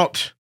him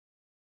out,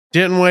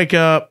 didn't wake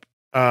up,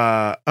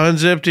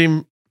 unzipped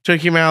him,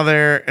 took him out of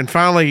there, and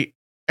finally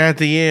at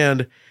the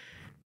end,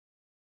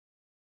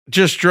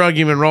 just drug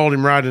him and rolled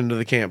him right into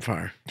the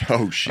campfire.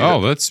 Oh shit.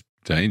 Oh, that's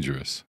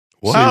dangerous.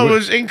 Oh, it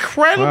was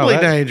incredibly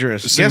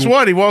dangerous. Guess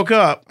what? He woke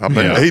up. I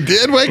bet. He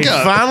did wake He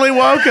up. finally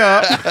woke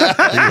up.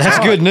 That's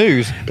good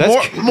news.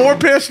 That's more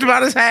pissed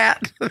about his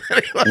hat.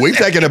 We've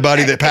taken a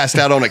buddy that passed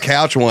out on a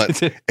couch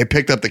once and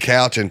picked up the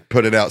couch and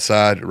put it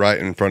outside right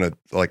in front of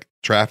like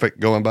traffic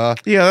going by.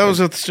 Yeah, that was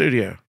at the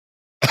studio.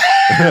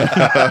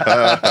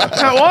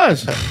 That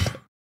was.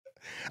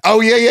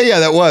 Oh yeah.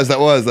 That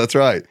was. That's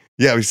right.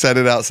 Yeah, we set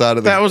it outside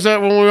of the. That was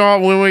that when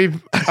we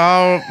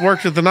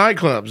worked at the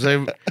nightclubs.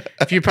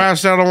 If you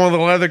passed out on one of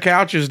the leather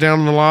couches down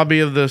in the lobby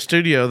of the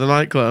studio, the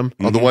nightclub.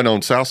 Oh, the one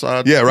on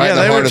Southside? Yeah, right. Yeah, in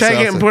the they heart would of take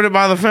it South and put it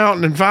by the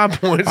fountain in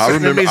 5 Points. I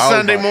It'd remember- be oh,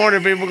 Sunday my-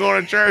 morning, people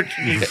going to church.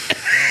 You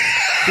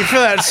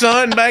feel that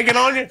sun baking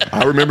on you?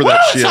 I remember that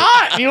It's shit.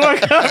 hot. You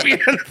look up, you're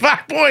in 5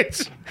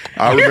 Points.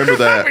 I remember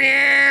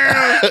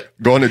that.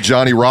 Going to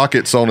Johnny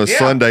Rockets on a Yeah.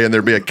 Sunday and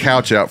there'd be a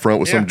couch out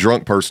front with some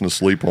drunk person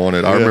asleep on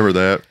it. I remember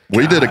that.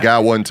 We did a guy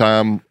one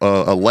time,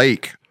 a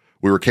lake.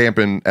 We were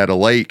camping at a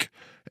lake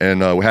and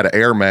we had an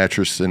air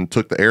mattress and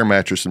took the air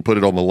mattress and put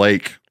it on the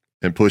lake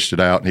and pushed it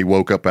out. And he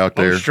woke up out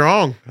there.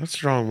 Strong. That's a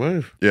strong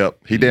move. Yep.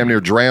 He damn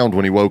near drowned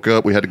when he woke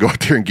up. We had to go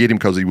out there and get him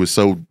because he was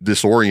so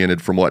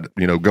disoriented from what,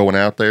 going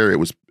out there. It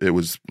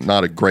was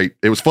not a great,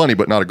 it was funny,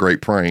 but not a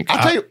great prank.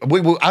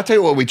 I'll tell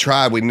you what we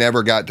tried. We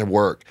never got to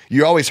work.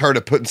 You always heard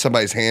of putting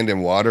somebody's hand in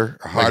water,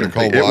 or hot or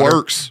cold It water.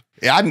 works.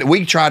 Yeah,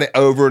 we tried it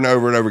over and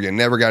over and over again.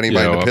 Never got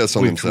anybody to piss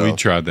on we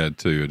themselves. tried that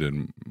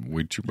too.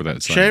 With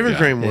that same Shaving guy.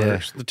 cream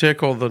works. The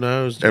tickle, the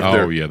nose. If Oh,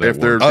 they're- yeah, that if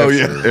they're, works. Oh, if,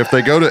 yeah.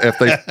 if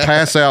they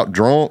pass out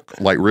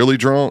drunk, like really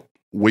drunk,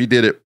 we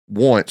did it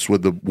once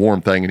with the warm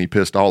thing, and he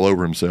pissed all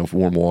over himself,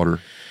 warm water.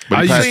 But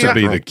I he used passed to out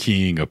be the drunk.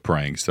 king of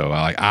pranks, though.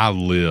 I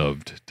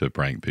lived to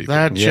prank people.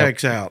 That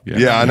checks out.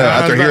 Yeah, I know. I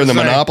was After about hearing the to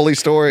say, Monopoly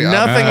story,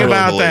 Nothing I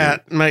about believe it.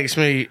 that makes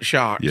me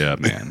shocked. Yeah,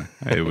 man.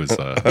 It was.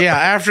 Yeah,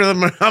 after the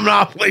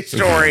Monopoly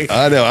story,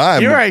 I know.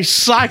 you're a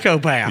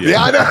psychopath.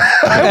 Yeah, I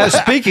know.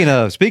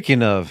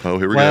 speaking of. Oh,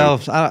 here we well,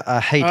 go. I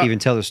hate to even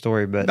tell the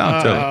story, but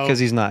No, tell it. because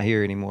he's not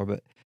here anymore.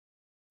 But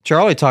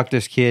Charlie talked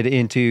this kid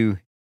into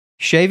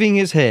shaving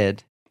his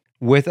head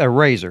with a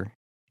razor,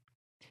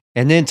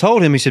 and then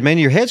told him, he said, "Man,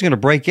 your head's going to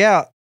break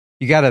out.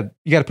 You gotta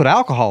put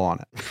alcohol on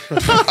it.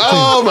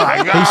 Oh my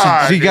He said,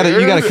 god! so you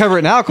gotta cover it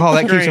in alcohol.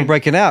 That keeps Great. from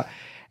breaking out."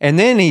 And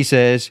then he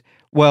says,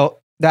 "Well,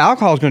 the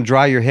alcohol is going to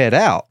dry your head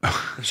out,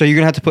 so you're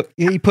going to have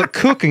to put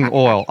cooking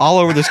oil all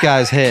over this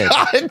guy's head."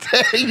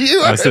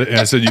 I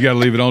said, you got to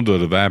leave it on till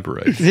it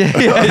evaporates. Yeah.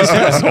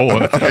 That's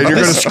oil. And you're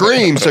going to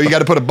scream, so you got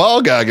to put a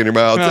ball gag in your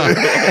mouth.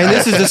 And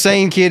this is the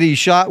same kid he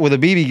shot with a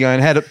BB gun.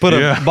 Had to put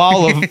a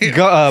ball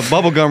of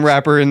bubble gum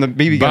wrapper in the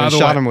BB gun By and the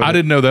shot way, him with I it.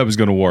 didn't know that was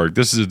going to work.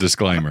 This is a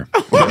disclaimer.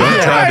 Don't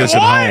try this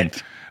at home.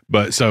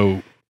 But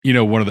so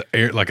one of the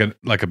air like a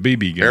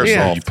BB gun.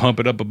 Airsoft. You pump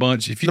it up a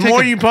bunch. If you The take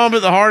more a, you pump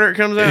it, the harder it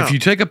comes out. if you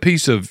take a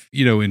piece of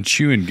in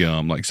chewing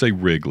gum, like say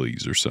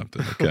Wrigley's or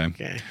something, okay,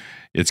 Okay.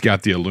 it's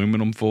got the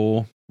aluminum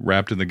foil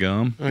wrapped in the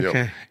gum.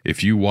 Okay.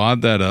 If you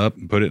wad that up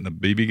and put it in a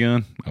BB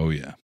gun, oh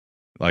yeah,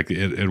 like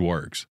it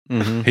works.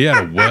 Mhm. He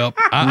had a whelp.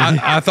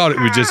 I thought it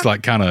was just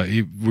like kind of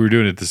we were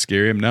doing it to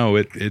scare him. No,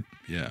 it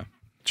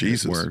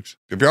Jesus. works.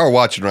 If y'all are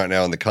watching right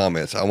now in the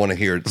comments, I want to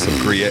hear some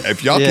creative.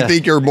 If y'all Yeah. can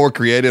think you're more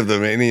creative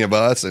than any of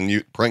us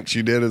and pranks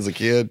you did as a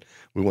kid,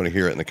 we want to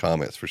hear it in the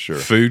comments for sure.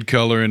 Food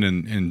coloring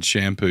and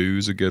shampoo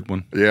is a good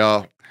one.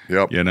 Yeah.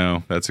 Yep.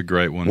 That's a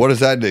great one. What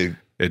does that do?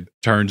 it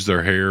turns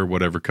their hair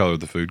whatever color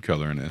the food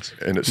coloring is.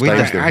 And it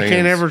stains their I can't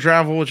hands. ever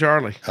travel with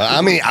Charlie.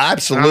 I mean,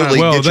 absolutely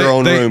Well, get your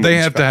own room. they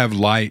have to have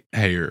light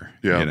hair.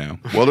 Yeah. You know.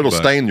 Well, it'll But-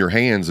 stain your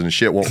hands and the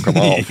shit won't come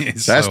off.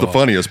 That's So, the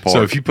funniest part.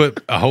 So if you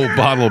put a whole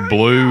bottle of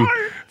blue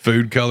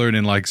food coloring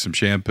in like some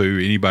shampoo,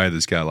 anybody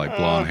that's got like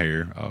blonde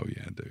hair, oh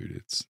yeah, dude,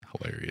 it's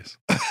hilarious.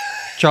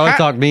 Charlie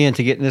talked me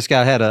into getting this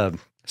guy had a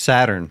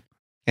Saturn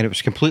and it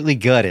was completely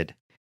gutted.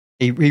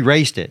 He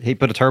raced it. He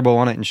put a turbo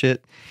on it and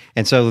shit.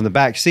 And so in the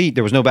back seat,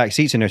 there was no back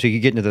seats in there, so you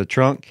could get into the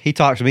trunk. He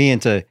talked me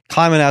into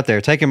climbing out there,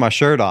 taking my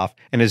shirt off,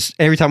 and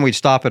every time we'd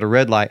stop at a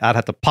red light, I'd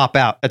have to pop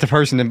out at the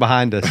person in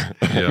behind us.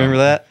 Remember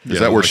that? Is that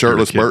where like you're a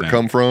Shirtless kid Bert now.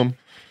 come from?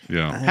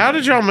 Yeah. How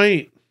did y'all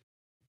meet?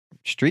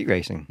 Street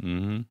racing.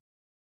 Mm-hmm.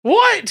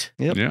 What?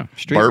 Yep. Yeah.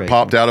 Street Bert racing.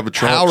 popped out of a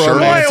trunk. How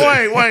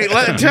shirtless.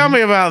 Wait. Tell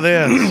me about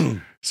this.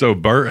 So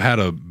Bert had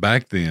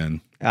back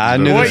then. I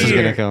knew What this was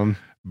year? going to come.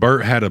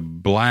 Bert had a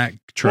black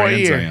What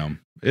year? Trans Am.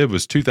 It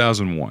was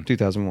 2001.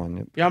 2001.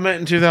 Yep. Y'all met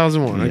in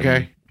 2001.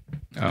 Okay.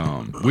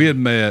 We had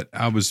met.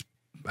 I was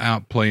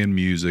out playing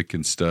music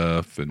and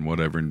stuff and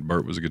whatever, and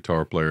Bert was a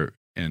guitar player,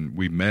 and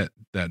we met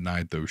that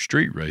night though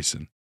street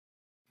racing.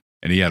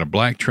 And he had a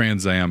black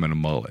Trans Am and a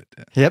mullet.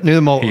 Yep, knew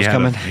the mullet was He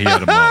coming.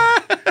 had a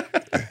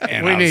mullet.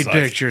 And We I was need like,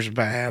 pictures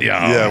bad.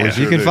 Yeah, we If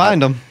you sure can do.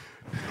 find them.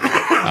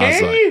 I was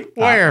Can like, you?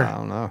 Where? I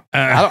don't know.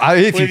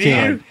 If you With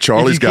can. you?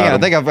 Charlie's If you got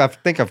can. them. I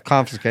think I've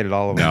confiscated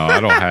all of them. No, I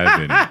don't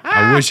have any.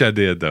 I wish I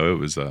did though. It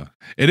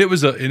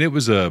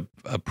was a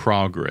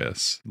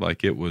progress.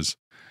 Like it was.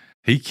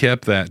 He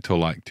kept that till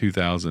like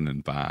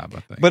 2005, I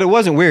think. But it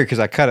wasn't weird because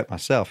I cut it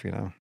myself, you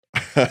know. I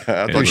It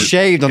thought was you-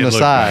 shaved on it the looked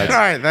sides. bad. All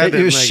right, that It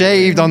didn't was make it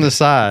shaved weird. on the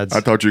sides. I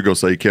thought you were going to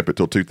say he kept it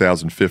till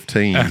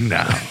 2015.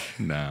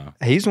 no.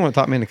 He's the one that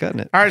taught me into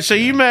cutting it. All right, so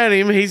you met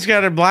him. He's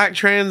got a black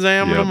Trans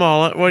Am and a Yep.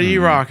 mullet. What are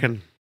you Mhm.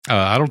 rocking?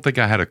 I don't think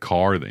I had a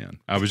car then.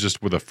 I was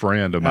just with a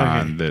friend of Okay.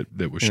 mine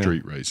that was Yeah.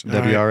 street racing. All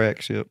right.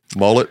 WRX, yep.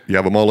 Mullet? You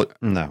have a mullet?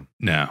 No,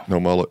 No, No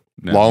mullet.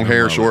 No, Long no hair,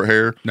 mullet. short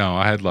hair? no,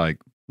 I had like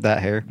that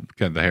hair.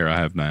 kind of the hair I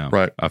have now.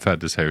 Right. I've had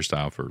this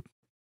hairstyle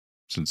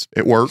since.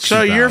 It works.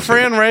 So your 2000.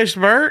 friend raced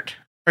Bert,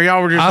 or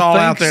y'all were just I all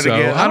think out there so.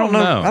 together? I don't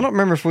know. I don't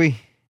remember if we.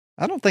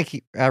 I don't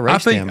think I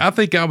raced him. I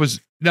think I was.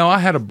 No, I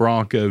had a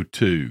Bronco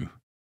too.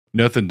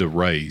 Nothing to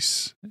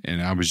race,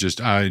 and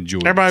I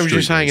enjoyed. Everybody was street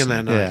just hanging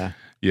racing. that night.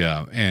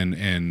 yeah, Yeah,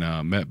 and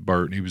met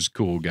Bert. And he was a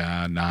cool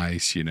guy,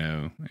 nice, you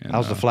know. And, I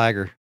was the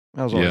flagger.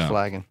 I was always yeah.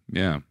 flagging.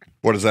 Yeah,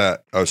 What is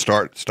that? Oh,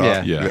 stop.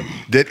 Yeah. yeah.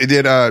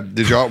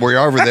 Did y'all were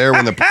y'all over there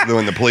when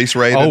the police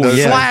raided Oh, those?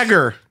 yeah.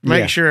 Flagger. Make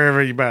Yeah. sure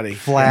everybody.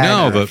 Flagger.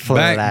 No, but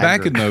flagger.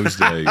 back in those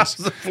I was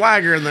days, the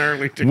flagger in the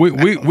early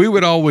 2000s. we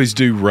would always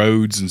do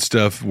roads and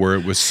stuff where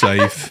it was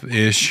safe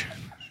ish,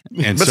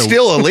 and But so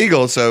still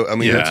illegal. So I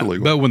mean, yeah. it's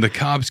illegal. But when the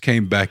cops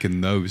came back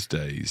in those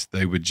days,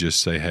 they would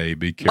just say, "Hey,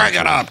 be careful." Break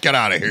it up. Get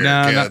out of here.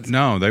 kids.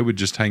 No, they would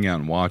just hang out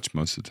and watch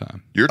most of the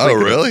time, You're Oh,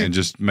 thinking, really? and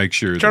just make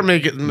sure Try to that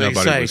make it nobody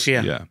safe, was,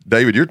 yeah.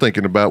 David, you're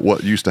thinking about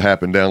what used to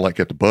happen down like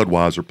at the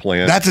Budweiser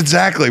plant. That's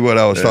exactly what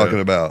I was Yeah. talking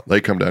about. They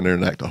come down there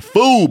and act a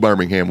fool,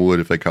 Birmingham would,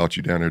 if they caught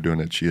you down there doing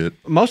that shit.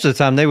 Most of the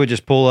time, they would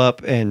just pull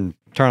up and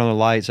turn on the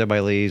lights.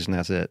 Everybody leaves, and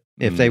that's it.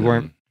 If they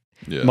weren't,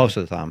 Yeah. most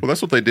of the time. Well,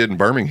 that's what they did in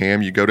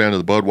Birmingham. You go down to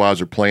the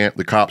Budweiser plant,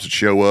 the cops would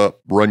show up,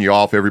 run you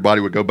off.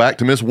 Everybody would go back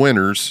to Miss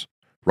Winters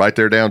right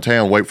there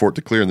downtown, wait for it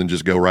to clear, and then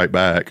just go right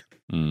back.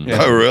 Yeah.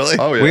 Oh, really?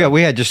 Oh, yeah.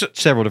 We had just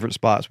several different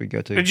spots we'd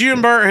go to. Did you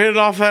and Bert hit it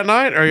off that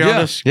night, or y'all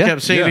Yeah. just Yeah.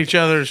 kept seeing Yeah. each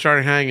other and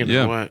started hanging?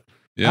 Yeah. Or what?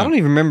 Yeah. I don't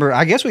even remember.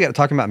 I guess we got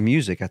talking about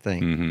music. I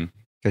think Mm-hmm.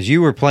 because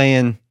you were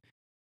playing.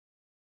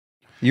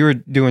 You were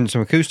doing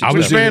some acoustic. I was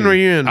Which stuff. band were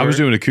you in? I was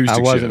Bert? doing acoustic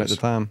I wasn't shows. at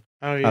the time.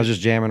 Oh, yeah. I was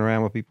just jamming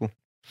around with people.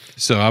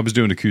 So I was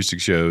doing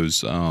acoustic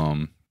shows. I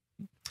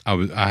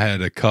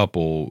had a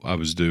couple I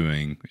was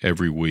doing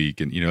every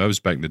week, and that was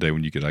back in the day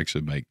when you could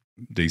actually make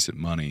decent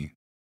money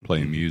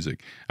playing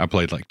music. I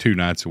played like 2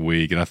 nights a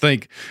week, and I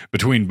think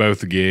between both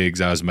the gigs,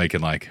 I was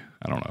making like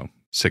I don't know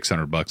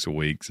 $600 a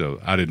week. So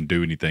I didn't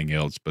do anything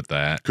else but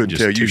that. Couldn't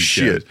Just tell you 2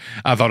 shit. shows.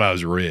 I thought I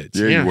was rich.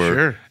 Yeah, yeah, you were.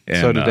 sure. And,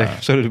 so did they.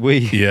 So did we.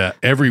 Yeah,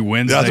 every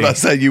Wednesday. I was about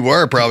to say you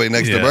were probably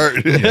next to Yeah.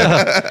 Bert.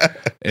 Yeah.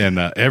 And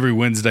every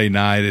Wednesday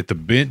night at the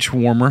Bench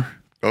Warmer.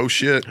 Oh,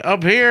 shit.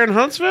 Up here in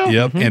Huntsville?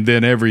 Yep. And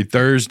then every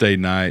Thursday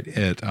night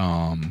at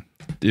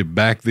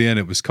back then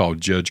it was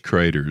called Judge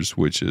Crater's,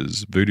 which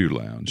is Voodoo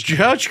Lounge.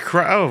 Judge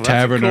Crow. That's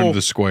Tavern a cool, under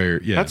the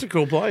Square. Yeah. That's a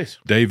cool place.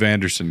 Dave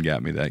Anderson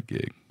got me that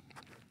gig.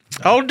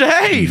 Oh,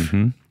 Dave.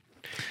 Mm-hmm.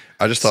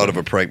 I just thought of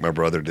a prank my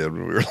brother did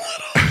when we were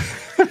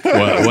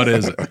little. What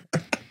is it?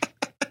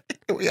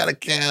 We had a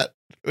cat.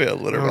 We had a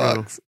litter Oh, no.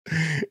 box.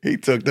 He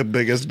took the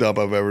biggest dump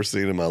I've ever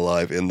seen in my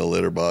life in the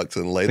litter box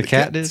and laid The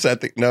cat did?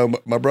 No,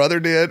 my brother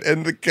did,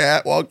 and the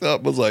cat walked up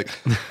and was like,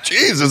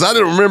 "Jesus, I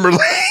didn't remember."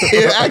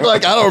 Act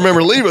like I don't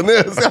remember leaving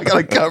this. I got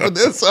to cover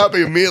this up.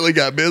 He immediately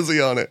got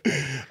busy on it.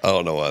 I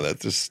don't know why.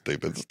 That's just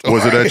stupid. Story.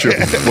 Was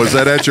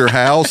that at your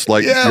house?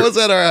 Like, Yeah, it was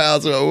at our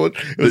house.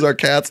 It was our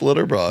cat's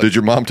litter box. did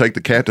your mom take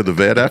the cat to the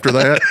vet after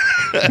that?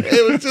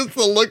 It was just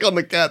the look on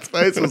the cat's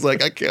face. It was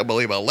like, I can't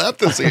believe I left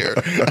this here.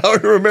 I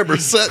don't remember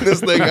setting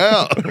this thing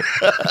out.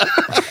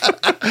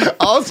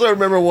 also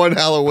remember one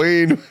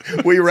Halloween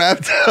we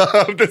wrapped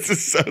up. This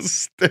is so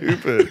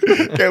stupid.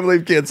 Can't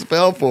believe kids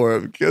fell for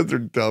it. Kids are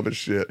dumb as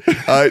shit.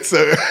 All right,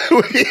 so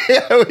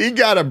we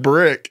got a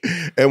brick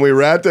and we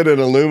wrapped it in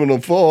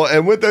aluminum foil,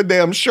 and with a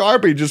damn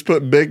Sharpie just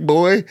put Big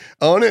Boy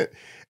on it.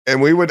 And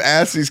we would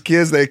ask these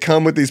kids, they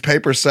come with these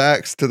paper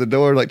sacks to the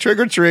door, like trick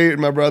or treat. And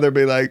my brother would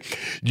be like,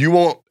 you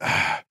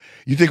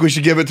think we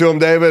should give it to him,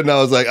 David? And I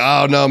was like,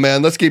 oh no,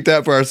 man, let's keep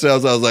that for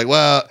ourselves. I was like,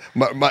 well,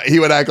 he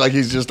would act like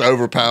he's just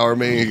overpower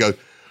me. He goes,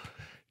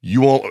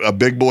 you want a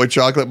Big Boy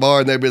chocolate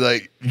bar? And they'd be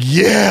like,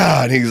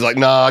 yeah. And he's like,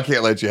 no, I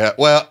can't let you have.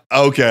 Well,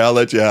 okay, I'll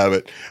let you have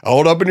it. I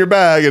hold it up in your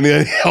bag, and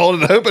then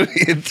hold it open.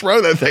 He'd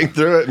throw that thing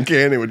through it, and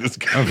candy would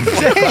just go.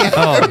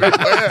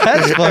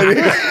 That's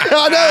funny.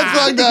 I know it's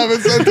fucked up.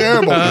 It's so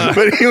terrible.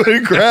 But he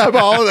would grab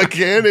all of the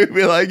candy and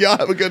be like, y'all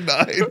have a good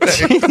night.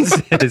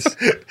 Jesus.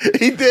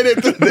 He did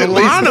it to at line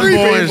least of three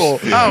boys. people.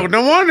 Oh,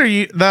 no wonder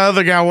the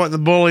other guy wasn't the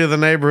bully of the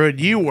neighborhood.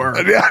 You were.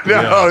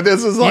 No,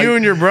 this is like You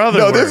and your brother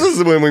No, were. this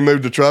is when we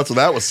moved to Trussell.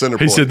 That was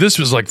Centerpoint. He said this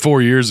was like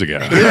 4 years ago.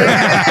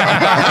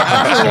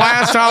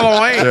 Last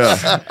Halloween.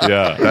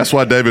 Yeah. That's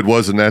why David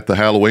wasn't at the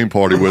Halloween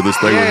party with us.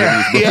 They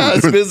yeah, were I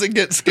was busy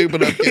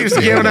scooping up He was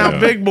giving out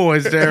big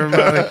boys to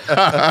everybody.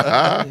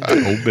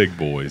 Old big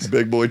boys.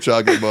 Big Boy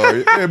chocolate bar.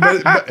 Yeah,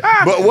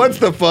 but what's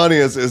the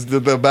funniest is the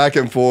back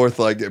and forth,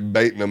 like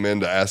baiting them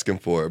into asking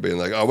for it, being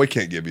like, oh, we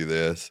can't give you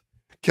this.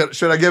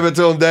 Should I give it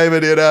to him,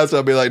 David? He'd ask.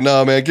 I'd be like,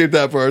 no, man, keep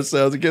that for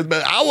ourselves. The kid's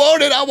like, I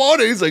want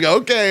it. He's like,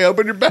 okay,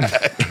 open your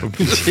bag.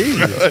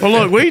 Well,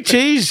 look, we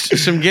teased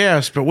some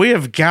guests, but we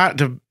have got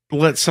to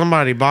let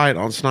somebody bite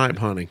on snipe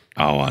hunting.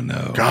 Oh, I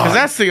know. Because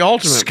that's the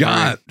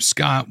ultimate.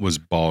 Scott was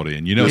bought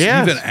in. You know,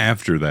 Yes. even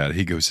after that,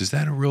 he goes, is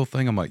that a real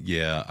thing? I'm like,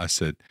 yeah. I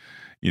said,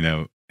 you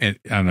know, and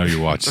I know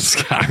you're watching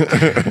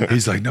Scott.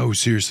 He's like, no,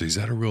 seriously, is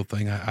that a real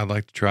thing? I'd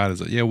like to try it. I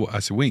was like, yeah. Well, I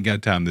said, we ain't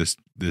got time this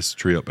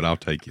trip, but I'll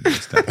take you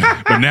this time.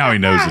 But now he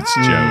knows it's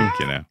a joke,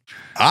 you know.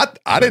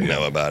 I didn't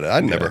know about it.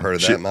 I'd never heard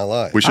of that in my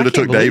life. We should have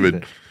took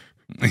David.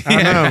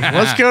 I know.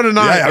 Let's go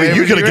tonight. Yeah, I mean,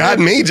 you David. could have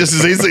gotten me just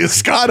as easily as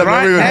Scott. I've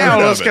Right never even now,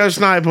 heard let's of go it.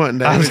 snipe hunting.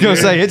 David. I was going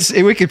to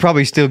say we could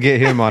probably still get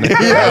him on it.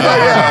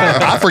 Yeah.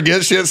 I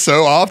forget shit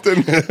so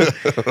often.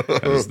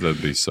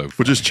 That'd be so We'll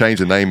fun. just change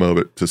the name of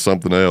it to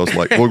something else.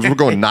 Like we're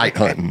going night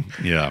hunting.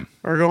 Yeah.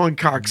 We're going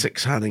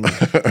coccyx hunting.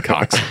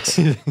 Coccyx.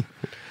 The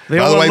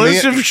By the way,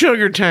 elusive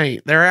sugar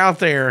taint. They're out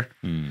there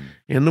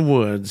in the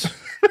woods.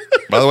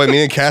 By the way,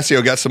 me and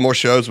Cassio got some more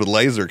shows with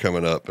Laser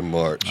coming up in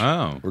March.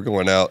 Oh, We're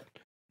going out.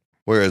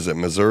 Where is it?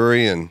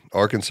 Missouri and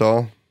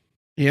Arkansas.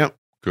 Yep.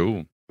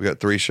 cool. We got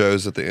 3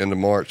 shows at the end of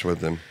March with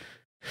them.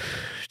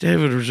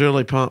 David was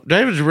really pumped.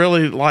 David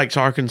really likes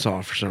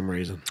Arkansas for some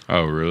reason.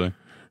 Oh, really?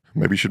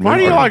 Maybe you should. Why move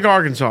do you on. like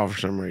Arkansas for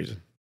some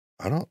reason?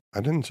 I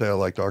didn't say I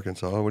liked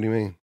Arkansas. What do you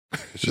mean?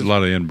 There's a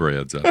lot of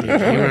inbreds out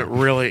there.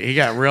 He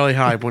got really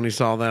hyped when he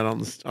saw that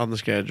on the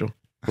schedule.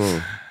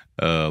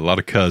 A lot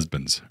of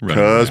husbands.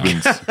 running around.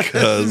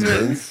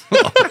 Husbands?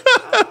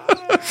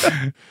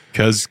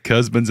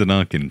 Husbands and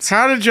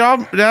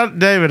unkins.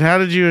 David, how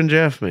did you and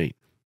Jeff meet?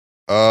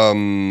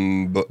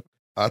 But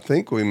I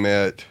think we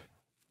met.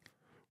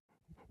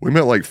 We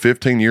met like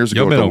 15 years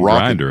ago Y'all at met the on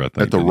Rockin', Grindr, I think,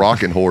 at the didn't you?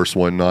 Rockin' Horse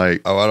one night.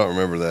 Oh, I don't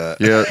remember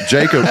that. Yeah,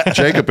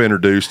 Jacob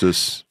introduced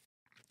us.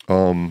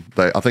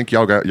 I think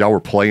y'all were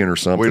playing or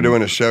something. We were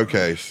doing a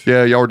showcase.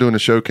 Yeah, y'all were doing a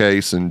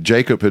showcase, and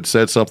Jacob had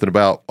said something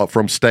about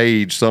from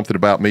stage, something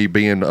about me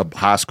being a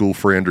high school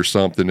friend or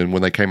something. And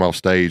when they came off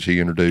stage,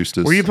 he introduced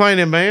us. Were you playing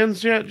in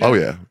bands yet, Jeff? Oh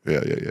yeah.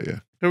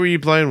 Who were you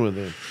playing with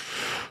then?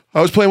 I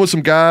was playing with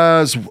some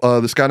guys.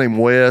 This guy named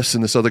Wes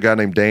and this other guy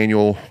named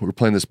Daniel. We were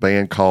playing this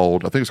band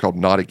called, I think it's called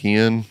Not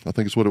Again. I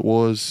think it's what it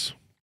was.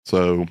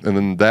 So, and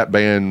then that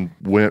band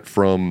went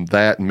from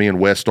that, and me and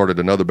Wes started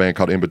another band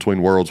called In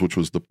Between Worlds, which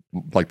was the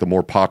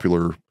more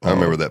popular. I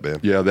remember that band.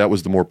 Yeah, that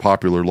was the more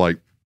popular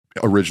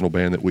original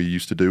band that we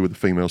used to do with the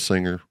female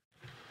singer,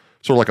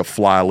 sort of like a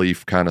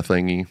flyleaf kind of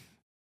thingy.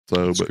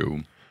 So, That's cool.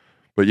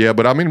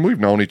 but I mean,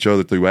 we've known each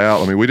other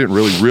throughout. I mean, we didn't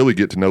really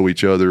get to know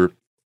each other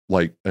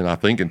and I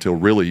think until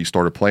really he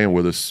started playing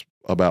with us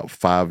about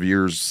 5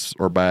 years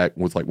or back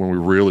with when we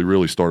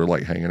really started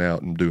hanging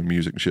out and doing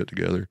music and shit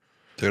together.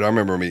 Dude, I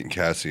remember meeting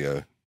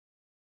Cassio.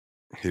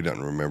 He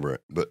doesn't remember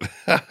it, but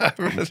I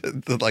remember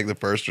the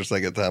first or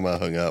second time I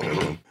hung out with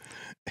him.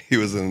 He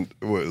was in,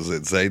 what was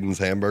it, Zayden's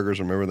Hamburgers?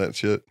 Remember that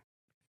shit?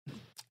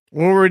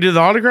 When we did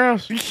the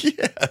autographs?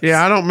 Yes.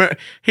 Yeah, I don't remember.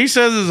 He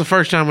says this is the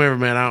first time we ever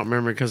met. I don't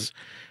remember because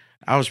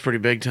I was pretty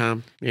big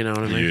time. You know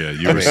what I mean? Yeah,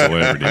 you were a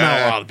celebrity. I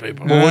know a lot of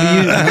people.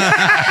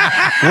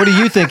 Well, what do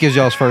you think is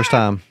y'all's first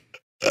time?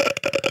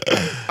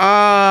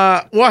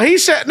 Well, he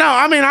said no.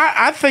 I mean,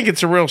 I think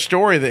it's a real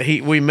story that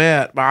we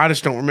met, but I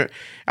just don't remember.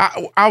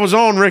 I was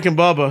on Rick and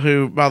Bubba,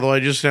 who, by the way,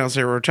 just announced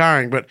they were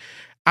retiring. But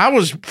I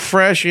was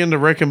fresh into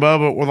Rick and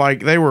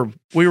Bubba.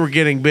 We were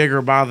getting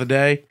bigger by the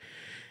day,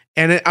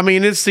 and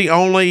it's the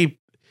only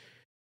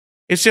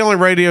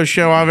radio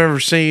show I've ever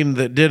seen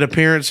that did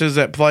appearances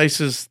at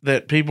places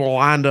that people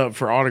lined up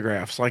for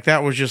autographs.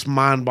 That was just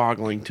mind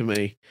boggling to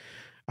me.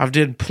 I've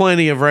did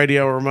plenty of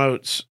radio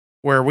remotes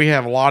where we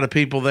have a lot of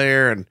people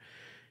there and,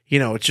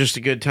 it's just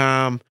a good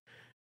time,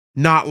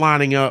 not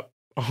lining up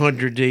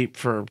 100 deep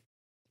for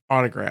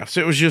autographs.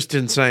 It was just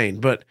insane.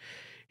 But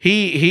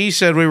he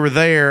said we were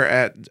there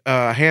at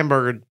a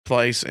hamburger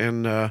place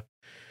and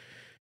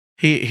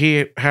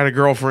he had a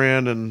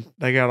girlfriend and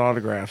they got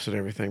autographs and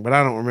everything. But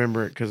I don't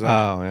remember it because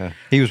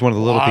he was one of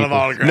the little people.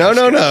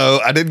 No.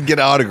 I didn't get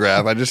an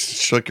autograph. I just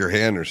shook your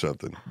hand or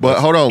something. But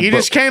hold on. You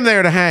just came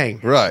there to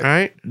hang.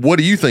 Right? What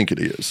do you think it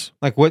is?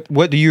 Like, what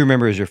do you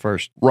remember as your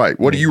first? Right.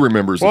 What do you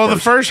remember as the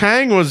first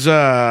hang was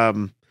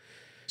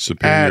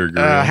Superior at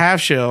Grill.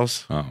 Half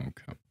Shells. Oh,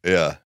 okay.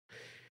 Yeah.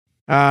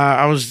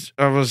 I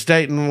was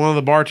dating one of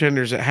the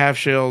bartenders at Half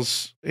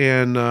Shells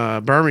in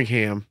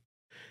Birmingham,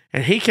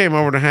 and he came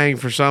over to hang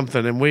for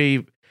something, and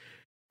we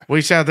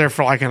sat there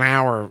for like an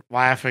hour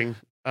laughing.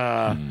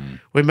 I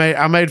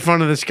made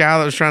fun of this guy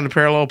that was trying to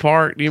parallel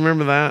park. Do you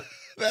remember that?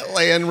 That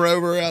Land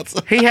Rover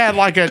outside. He had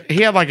like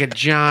a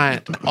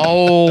giant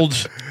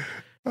old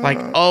like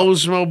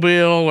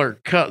Oldsmobile or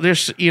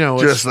just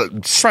just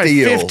probably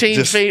steel, 15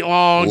 just feet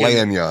long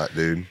land yacht,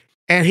 dude.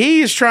 And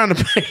he's trying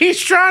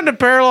to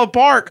parallel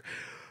park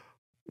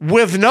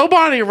with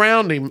nobody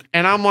around him.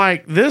 And I'm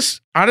like,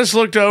 I just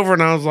looked over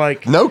and I was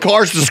like, no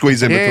cars to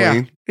squeeze in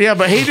between. Yeah,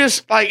 but he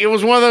just it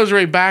was one of those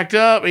where he backed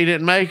up, he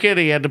didn't make it,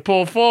 he had to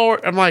pull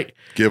forward. I'm like,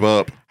 give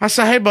up. I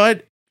said, hey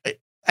bud,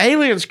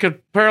 aliens could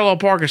parallel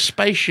park a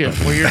spaceship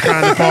where you're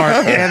trying to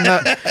park.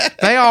 And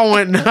they all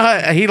went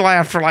nuts. He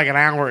laughed for like an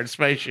hour at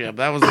spaceship.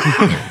 That was,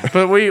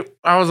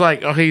 I was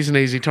like, oh, he's an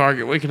easy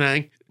target. We can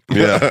hang.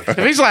 Yeah. If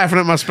he's laughing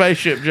at my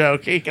spaceship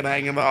joke, he can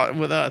hang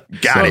with us.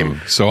 Got him.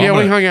 So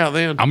we hung out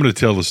then. I'm going to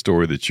tell the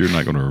story that you're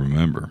not going to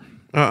remember.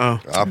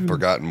 I've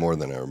forgotten more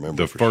than I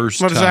remember. The first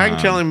time. I can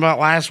tell him about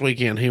last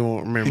weekend. He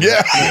won't remember.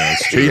 Yeah.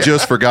 He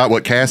just forgot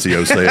what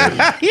Cassio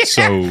said. Yeah.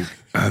 So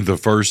the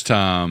first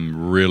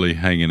time really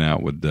hanging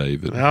out with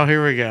David. Oh,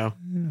 here we go.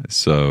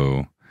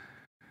 So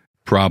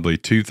probably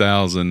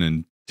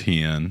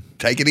 2010.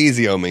 Take it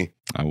easy on me.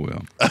 I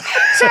will. Take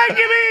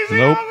it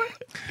easy on me.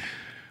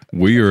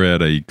 We are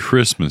at a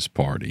Christmas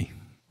party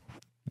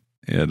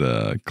at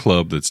a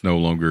club that's no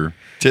longer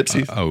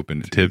Tipsy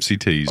open. Tipsy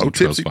Teas. Oh, in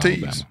Tipsy Trussville,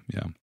 Teas. Alabama.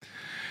 Yeah.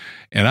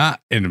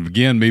 And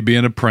again, me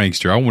being a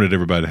prankster, I wanted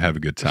everybody to have a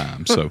good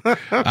time. So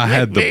I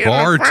had the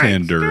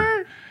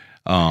bartender.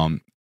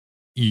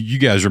 You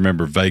guys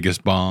remember Vegas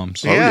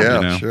bombs? Oh, yeah,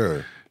 you know?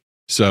 Sure.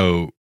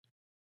 So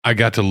I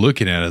got to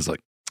looking at it. I was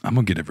like, I'm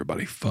going to get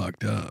everybody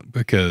fucked up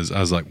because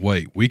I was like,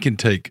 wait, we can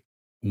take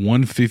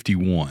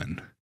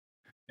 151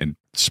 and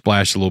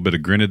splash a little bit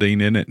of grenadine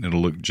in it and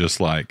it'll look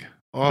just like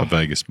a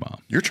Vegas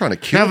bomb. You're trying to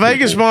kill Now,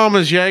 Vegas bomb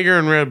is Jaeger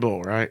and Red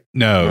Bull, right?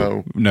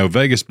 No.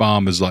 Vegas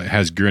bomb is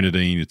has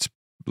grenadine. It's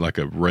like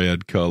a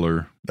red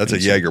color. That's a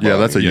Jaeger bomb. Yeah,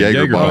 that's a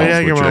Jaeger bomb.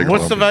 Jaeger bomb.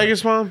 What's the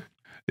Vegas bomb?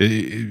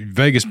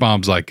 Vegas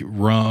bomb's like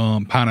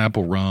rum,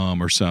 pineapple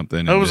rum or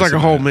something. It was like a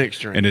whole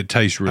mixture. And it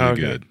tastes really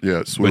good.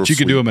 Yeah, but you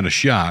could do them in a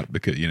shot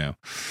because,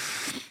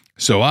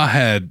 So I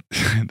had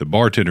the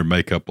bartender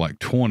make up like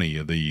 20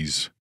 of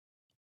these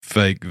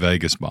fake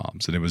Vegas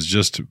bombs. And it was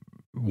just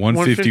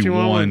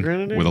 151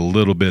 with a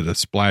little bit of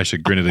splash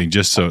of grenadine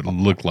just so it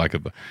looked like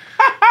a...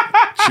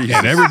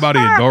 And everybody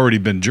had already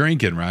been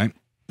drinking, right?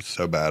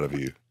 So bad of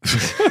you.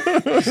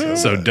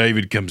 So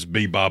David comes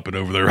bebopping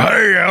over there.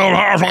 Hey,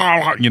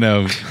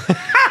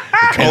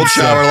 Cold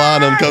shower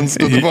Lynham comes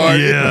to the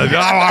party. Yeah,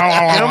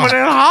 coming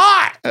in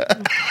hot.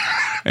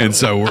 And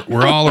so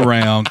we're all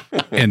around,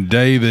 and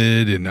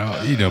David and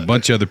a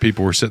bunch of other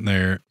people were sitting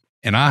there,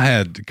 and I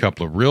had a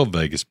couple of real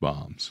Vegas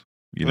bombs.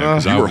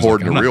 Because you I were was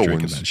hoarding I'm the not real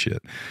drinking ones. that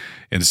shit.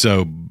 And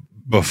so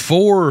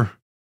before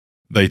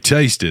they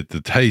taste it, the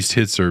taste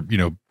hits are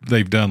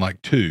they've done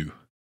like 2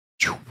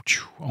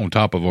 on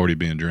top of already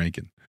been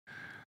drinking.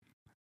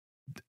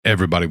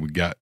 Everybody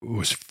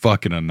was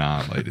fucking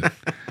annihilated.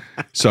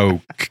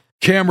 So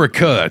camera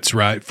cuts,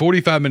 right?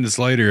 45 minutes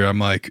later, I'm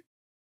like,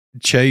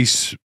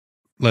 Chase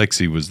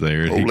Lexi was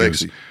there. And he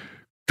goes,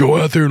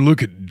 go out there and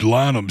look at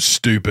Lynham's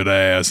stupid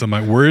ass. I'm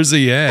like, where's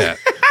he at?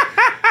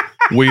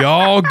 We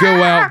all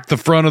go out the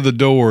front of the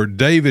door.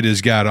 David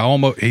has got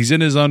he's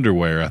in his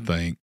underwear, I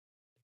think.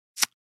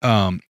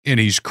 And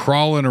he's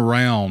crawling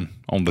around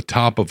on the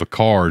top of a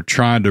car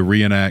trying to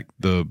reenact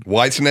the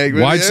Whitesnake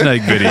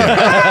video.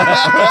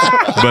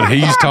 But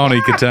he's Tawny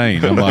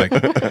Katane. I'm like,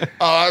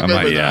 I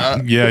remember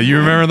that. Yeah, you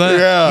remember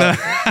that?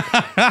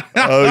 Yeah.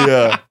 Oh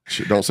yeah.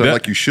 Don't sound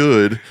like you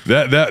should.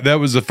 That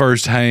was the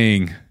first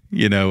hang,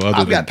 other I've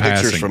than got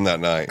passing. pictures from that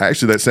night.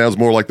 Actually, that sounds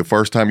more like the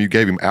first time you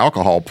gave him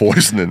alcohol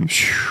poisoning.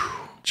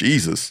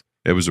 Jesus.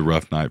 It was a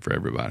rough night for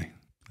everybody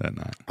that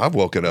night. I've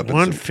woken up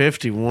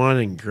 151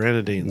 and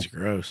grenadine's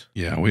gross.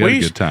 Yeah, we had a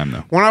good time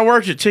though. When I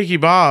worked at Tiki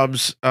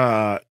Bob's,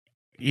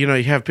 you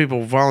have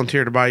people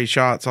volunteer to buy you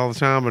shots all the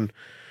time, and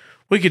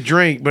we could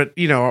drink, but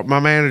my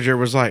manager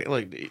was like,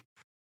 "Look,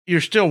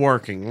 you're still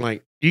working.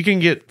 Like, you can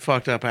get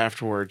fucked up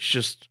afterwards.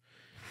 Just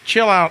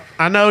chill out.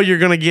 I know you're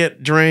gonna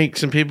get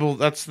drinks and people.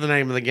 That's the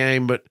name of the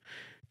game, but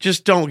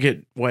just don't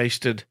get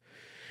wasted."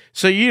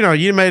 So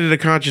you made it a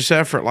conscious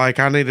effort. Like,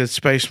 I need to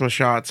space my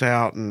shots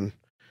out, and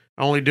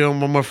only do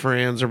them with my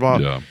friends or blah.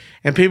 Yeah.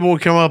 And people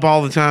would come up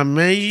all the time,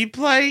 man, you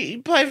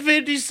play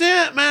 50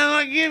 Cent, man,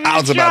 I'll give you I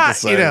was a about shot, to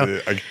say, you know.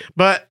 dude,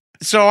 But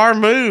so our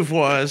move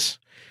was,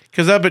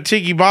 because up at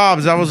Tiki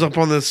Bob's, I was up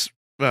on this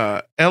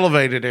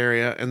elevated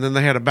area, and then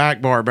they had a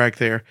back bar back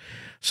there.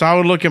 So I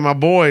would look at my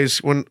boys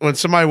when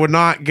somebody would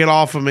not get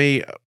off of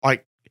me,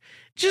 like,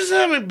 just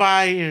let me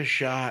buy you a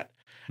shot.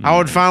 I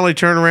would finally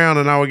turn around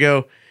and I would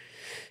go,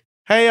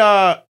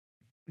 hey,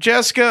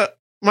 Jessica,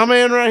 my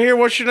man right here,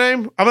 what's your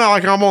name? I'm not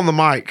like I'm on the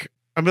mic.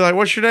 I'd be like,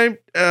 what's your name?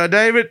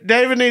 David.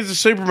 David needs a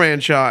Superman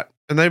shot.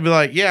 And they'd be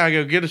like, yeah, I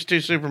go, get us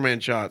 2 Superman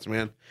shots,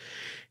 man.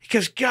 He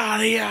goes,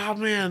 God, yeah,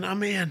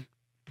 I'm in.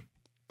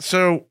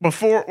 So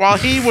while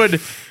he would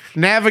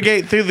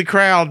navigate through the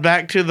crowd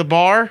back to the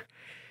bar,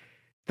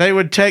 they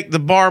would take the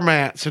bar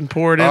mats and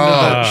pour it into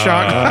the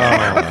shot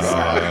glass.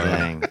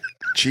 Dang.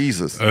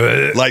 Jesus.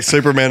 like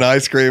Superman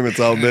ice cream. It's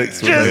all mixed.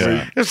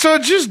 So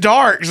it's just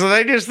dark. So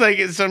they just think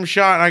it's some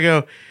shot. And I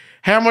go,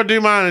 hey, I'm going to do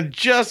mine in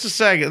just a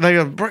second. They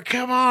go,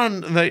 come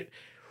on. And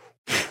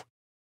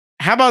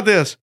how about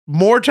this?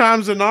 More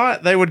times than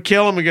not, they would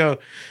kill him and go,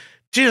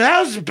 dude,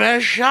 that was the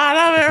best shot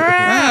I've ever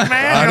had,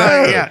 man.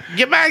 Like, yeah,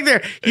 get back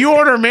there. You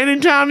order them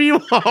anytime you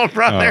want,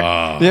 brother.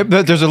 Yeah,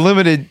 but there's a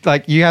limited,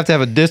 like, you have to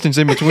have a distance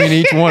in between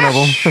each one of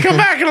them. Come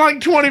back in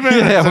like 20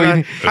 minutes.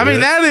 Yeah, I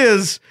mean, that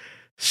is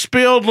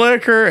spilled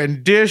liquor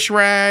and dish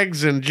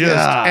rags and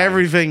just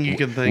everything you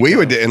can think We of.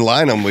 would in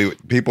line them.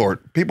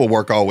 People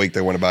work all week.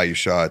 They want to buy you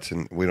shots,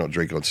 and we don't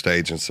drink on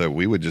stage. And so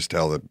we would just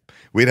tell them.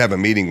 We'd have a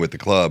meeting with the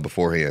club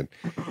beforehand.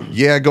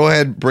 Yeah, go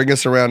ahead, bring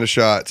us around the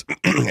shots,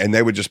 and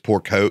they would just pour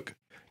Coke.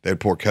 They'd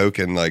pour Coke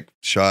in like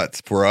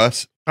shots for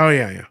us. Oh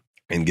yeah.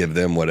 And give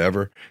them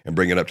whatever, and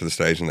bring it up to the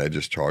stage, and they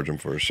just charge them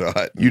for a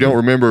shot. You don't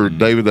remember,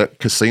 David, that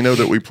casino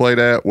that we played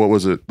at? What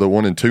was it? The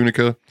one in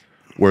Tunica,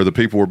 where the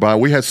people were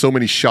buying. We had so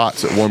many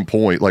shots at one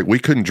point, like we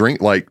couldn't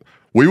drink. Like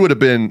we would have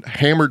been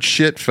hammered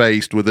shit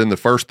faced within the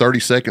first 30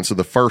 seconds of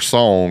the first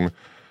song.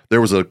 There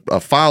was a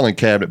filing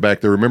cabinet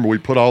back there. Remember, we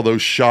put all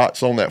those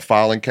shots on that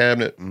filing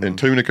cabinet in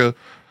Tunica.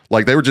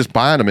 Like they were just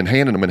buying them and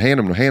handing them and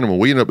handing them and handing them.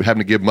 And we ended up having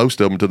to give most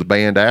of them to the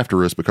band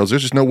after us because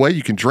there's just no way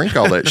you can drink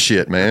all that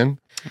shit, man.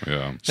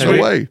 Yeah.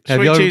 No way.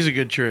 Sweet tea is a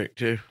good trick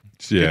too.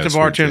 Yeah. Get the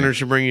bartenders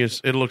to bring you.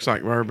 It looks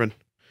like bourbon.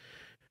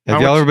 Have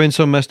y'all ever been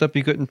so messed up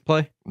you couldn't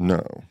play?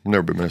 No,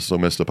 never been so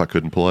messed up I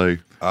couldn't play.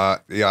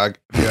 At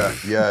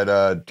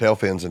Tail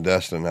Fins in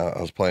Destin, I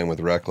was playing with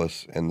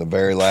Reckless, and the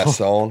very last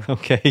song.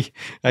 Okay,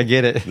 I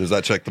get it. Does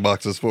that check the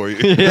boxes for you?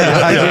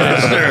 Yeah, I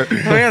get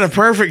it. We had a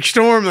perfect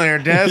storm there.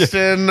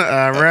 Destin,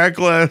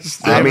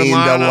 Reckless. I mean, David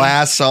the Lynham.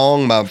 last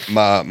song,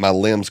 my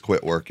limbs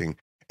quit working,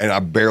 and I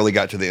barely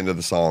got to the end of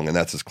the song, and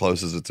that's as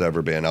close as it's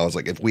ever been. I was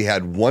like, if we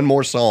had one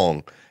more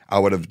song, I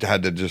would have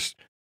had to just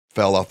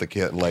fell off the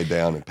kit and laid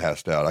down and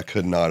passed out. I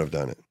could not have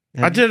done it.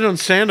 I did it on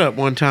stand up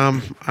one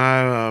time.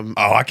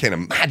 I can't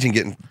imagine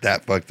getting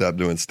that fucked up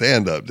doing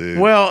stand up, dude.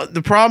 Well,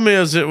 the problem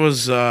is it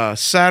was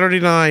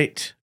Saturday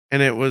night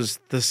and it was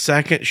the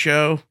second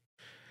show.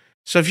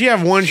 So if you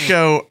have one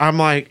show, I'm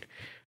like,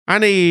 I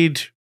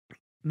need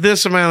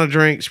this amount of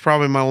drinks,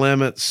 probably my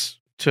limits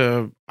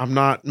I'm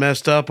not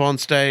messed up on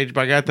stage,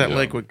 but I got that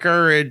liquid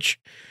courage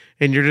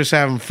and you're just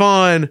having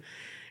fun.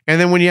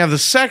 And then when you have the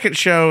second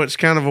show, it's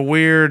kind of a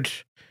weird,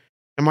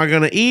 am I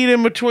going to eat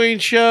in between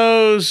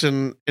shows?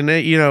 And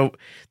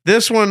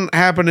this one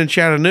happened in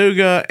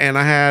Chattanooga and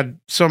I had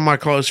some of my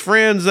close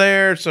friends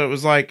there. So it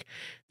was like,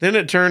 then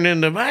it turned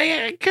into,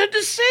 hey, good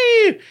to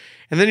see you.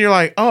 And then you're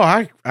like, oh,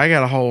 I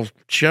got a whole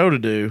show to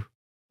do.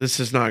 This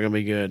is not going to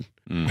be good.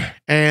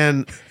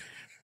 And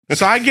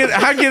so I get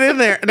in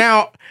there.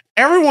 Now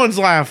everyone's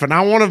laughing.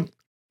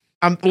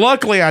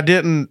 Luckily I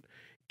didn't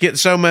get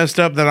so messed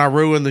up that I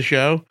ruined the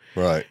show.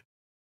 Right.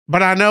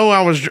 But I know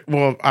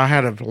I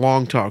had a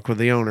long talk with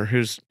the owner,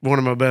 who's one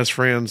of my best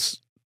friends,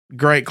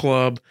 great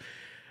club.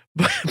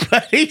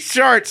 But he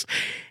starts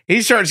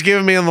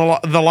giving me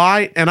the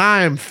light, and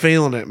I am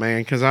feeling it,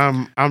 man, because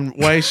I'm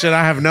wasted.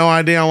 I have no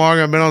idea how long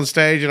I've been on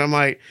stage, and I'm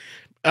like,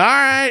 all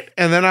right.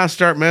 And then I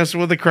start messing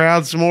with the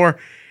crowd some more,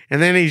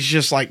 and then he's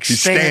just like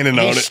standing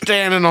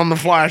on the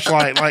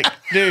flashlight, like,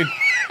 dude.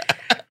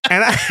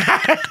 And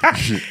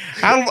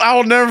I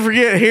will never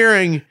forget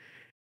hearing.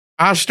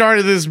 I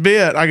started this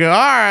bit. I go, all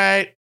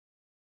right.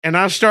 And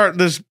I start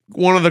this,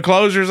 one of the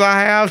closers I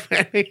have.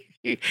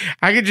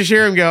 I could just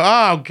hear him go,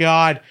 oh,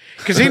 God.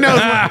 Because he knows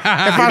if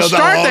I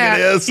start that,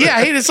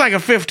 it's like a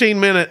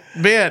 15-minute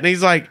bit. And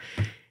he's like,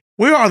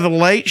 we are the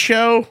late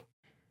show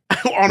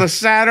on a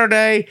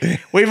Saturday.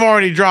 We've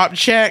already dropped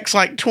checks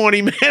like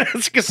 20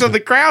 minutes. So the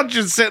crowd's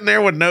just sitting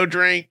there with no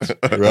drinks,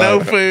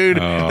 no food.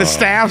 The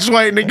staff's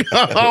waiting to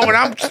go home. And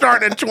I'm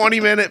starting a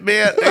 20-minute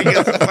bit. And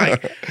it's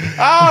like,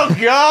 oh,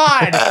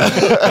 God.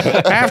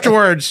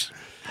 Afterwards,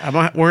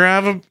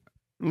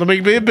 let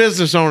me be a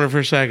business owner for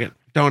a second.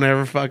 Don't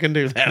ever fucking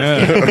do that.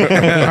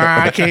 All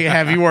right, I can't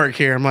have you work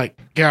here. I'm like,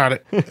 got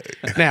it.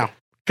 Now,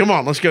 come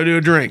on, let's go do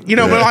a drink.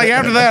 But like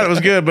after that, it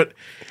was good. But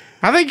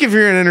I think if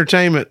you're in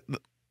entertainment,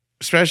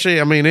 especially,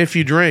 if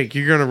you drink,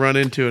 you're going to run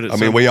into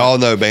it. We all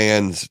know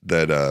bands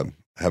that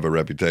have a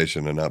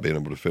reputation of not being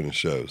able to finish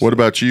shows. What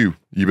about you?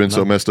 You been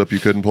so messed up you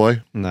couldn't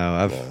play?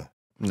 No,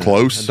 no,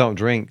 Close? I don't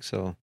drink,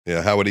 so.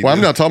 Yeah, how would he? Well, do?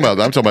 I'm not talking about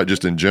that. I'm talking about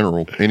just in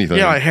general. Anything.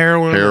 Yeah, like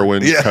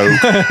heroin. Yeah. coke.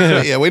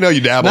 Yeah, we know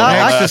you dabble. No, in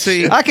all I that.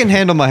 can, I can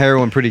handle my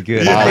heroin pretty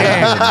good.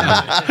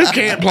 Who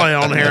can't play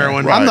on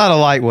heroin? I'm not a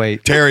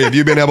lightweight. Terry, have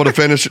you been able to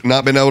finish?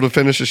 Not been able to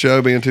finish a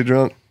show being too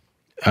drunk?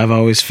 I've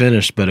always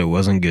finished, but it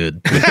wasn't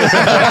good. It's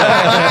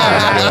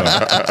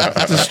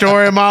the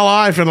story of my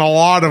life in a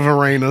lot of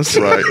arenas.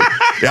 Right.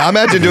 Yeah, I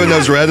imagine doing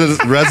those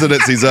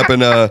residencies up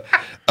in Alaska.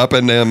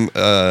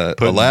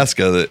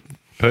 That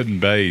Puddin'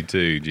 Bay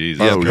too.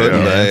 Jesus. yeah, Oh, Puddin'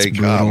 yeah. Bay. That's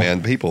God, brutal.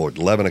 man, people at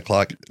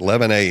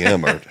 11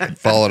 a.m. are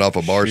falling off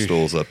of bar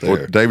stools up there.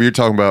 Well, David, you're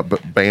talking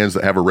about bands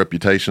that have a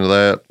reputation of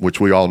that, which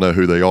we all know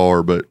who they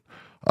are. But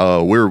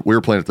we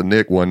were playing at the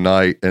Nick one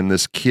night, and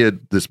this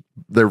kid,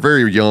 they're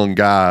very young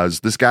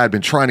guys. This guy had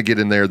been trying to get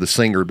in there. The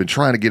singer had been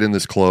trying to get in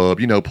this club.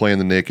 You know, playing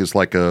the Nick is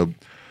like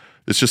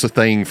it's just a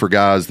thing for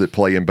guys that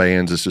play in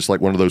bands. It's just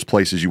like one of those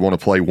places you want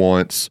to play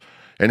once.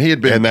 And he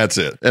had been, And that's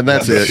it. And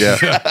that's it. Yeah,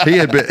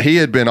 he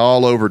had been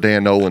all over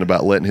Dan Nolan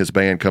about letting his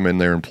band come in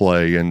there and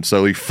play. And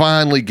so he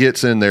finally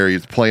gets in there.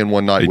 He's playing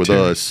one night with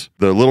us.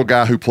 The little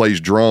guy who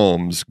plays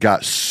drums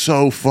got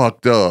so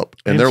fucked up,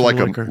 and they're like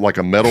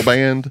a metal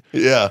band.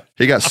 Yeah.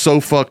 He got so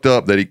fucked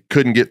up that he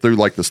couldn't get through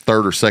like this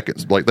third or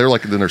second. Like they're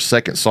like in their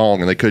second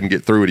song, and they couldn't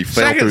get through it. He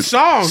fell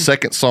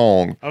Second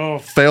song? Oh.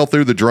 Fell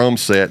through the drum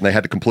set, and they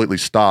had to completely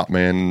stop.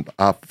 Man,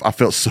 I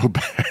felt so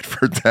bad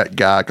for that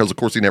guy because of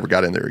course he never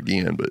got in there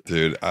again. But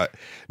Dude,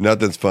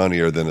 nothing's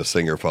funnier than a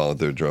singer falling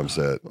through a drum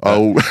set.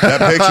 Oh. That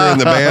picture in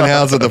the band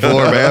house at the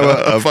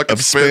Floribama Fucking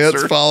of Spence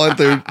Spencer. falling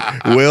through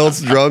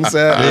Will's drum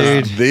set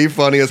is the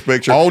funniest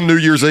picture. on New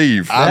Year's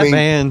Eve, That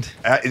band.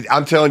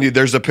 I'm telling you,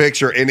 there's a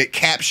picture, and it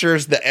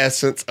captures the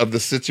essence of the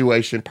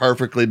situation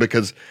perfectly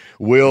because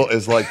Will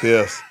is like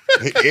this.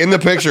 In the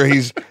picture,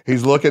 he's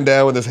looking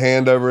down with his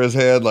hand over his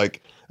head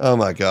like, oh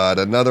my God,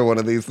 another one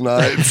of these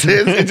nights.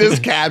 It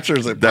just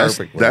captures it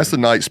perfectly. that's the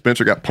night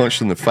Spencer got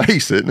punched in the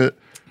face, isn't it?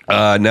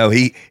 No,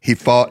 he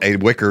fought a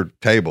wicker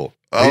table.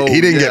 Oh,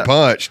 he didn't yeah. get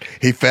punched.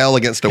 He fell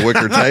against a wicker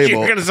You're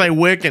table. going to say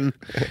Wiccan.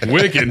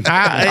 Wiccan.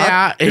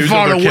 He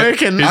fought a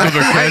Wiccan.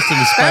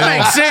 That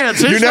makes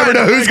sense. You never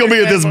know who's going to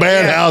be at this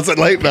band house at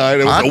late night.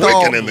 It was a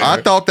Wiccan in there.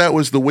 I thought that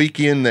was the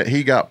weekend that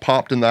he got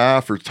popped in the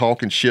eye for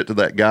talking shit to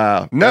that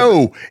guy.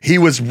 No, he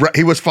was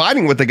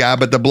fighting with the guy,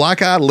 but the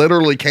black eye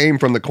literally came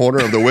from the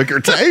corner of the wicker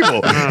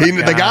table.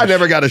 The guy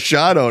never got a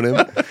shot on him,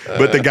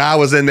 but the guy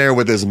was in there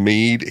with his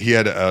mead. He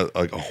had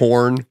a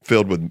horn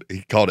filled with,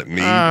 he called it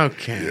mead.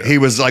 Okay. He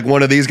was like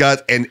one of these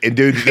guys, and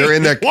dude, they're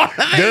in there. One of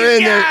They're in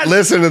these there. guys?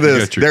 Listen to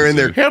this. They're in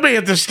there. He'll be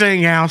at the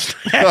Sting house.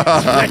 No,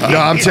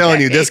 I'm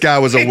telling you, this guy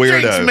was a He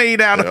drinks weirdo. meat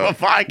out of a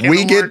Viking.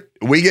 We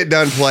get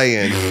done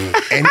playing,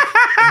 and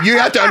you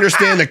have to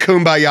understand the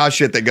kumbaya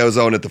shit that goes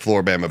on at the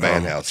Floribama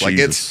Band House. Like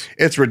Jesus.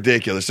 it's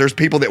ridiculous. There's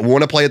people that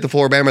want to play at the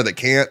Floribama that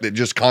can't, that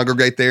just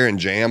congregate there and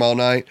jam all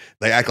night.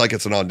 They act like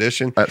it's an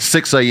audition. At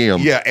 6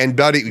 a.m. Yeah, and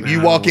buddy, you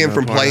walk in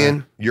from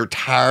playing, you're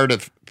tired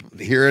of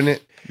hearing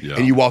it,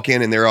 and you walk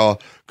in and they're all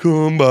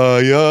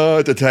kumbaya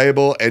at the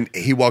table. And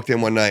he walked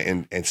in one night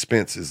and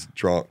Spence is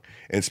drunk.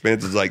 And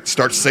Spence is like,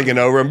 starts singing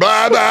over him,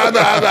 blah, blah,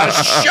 blah, blah.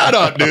 Shut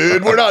up,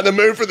 dude. We're not in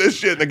the mood for this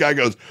shit. And the guy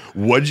goes,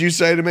 what'd you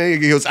say to me?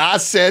 He goes, I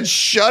said,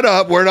 shut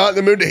up. We're not in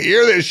the mood to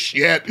hear this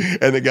shit.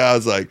 And the guy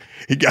was like,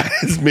 he got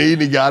his mead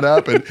and he got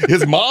up, and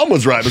his mom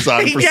was right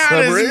beside him He for got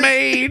some his reason.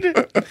 mead.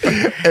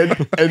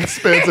 And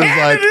Spencer's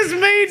like, his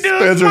mead to his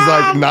Spencer's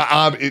like, mom.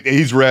 nah,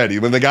 he's ready.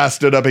 When the guy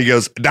stood up, he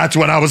goes, that's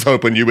what I was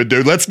hoping you would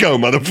do. Let's go,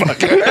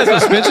 motherfucker. That's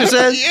what Spencer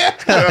said?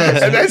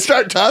 Yeah. And they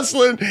start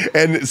tussling,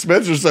 and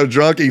Spencer's so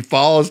drunk, he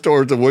falls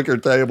towards the wicker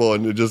table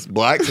and it just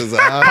blacks his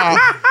eye.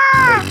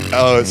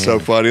 Oh, it's so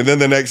funny. And then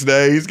the next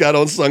day, he's got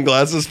on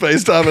sunglasses,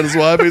 FaceTiming his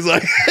wife. He's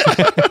like,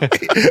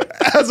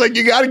 I was like,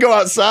 you got to go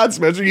outside,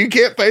 Spencer. You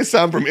can't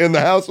FaceTime from in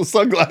the house with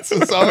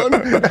sunglasses on.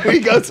 He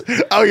goes,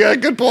 oh, yeah,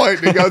 good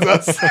point. He goes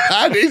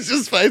outside. He's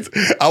just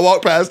I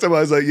walked past him. I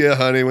was like, yeah,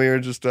 honey, we were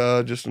just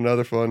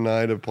another fun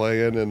night of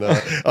playing. And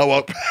I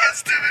walked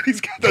past him, and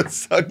he's got those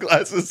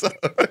sunglasses on.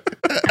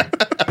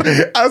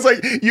 I was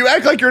like, you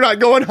act like you're not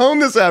going home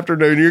this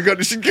afternoon. You're going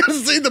to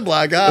see the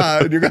black eye,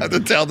 and you're going to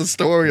have to tell the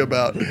story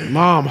about it.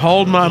 Mom,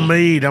 hold my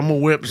mead. I'm going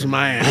to whip some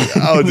ass.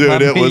 Oh,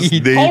 dude, it was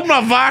Hold the.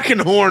 my Viking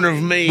horn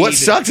of mead. What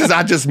sucks is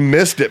I just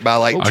missed it by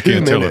like 2 I minutes.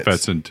 can't tell if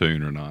that's in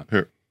tune or not.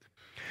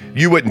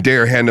 You wouldn't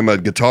dare hand him a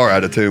guitar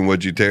out of tune,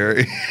 would you,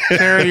 Terry?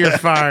 Terry, you're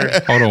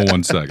fired. Hold on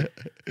 1 second.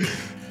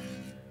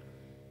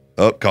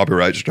 Oh,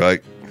 copyright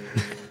strike.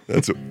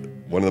 That's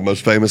one of the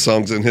most famous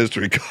songs in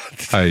history.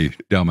 Hey,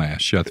 dumbass,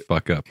 shut the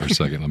fuck up for a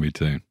second. Let me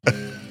tune. All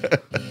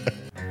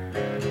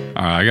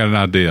right, I got an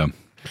idea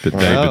that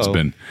David's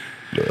been.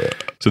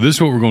 So this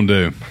is what we're going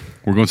to do.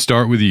 We're going to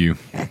start with you,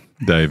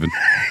 David.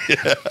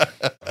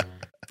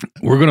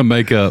 We're going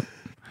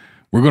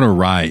to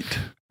write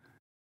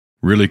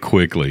really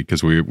quickly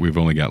because we've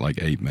only got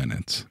like 8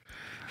 minutes.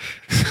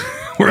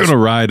 We're going to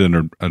write a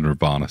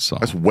Nirvana song.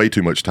 That's way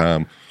too much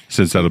time.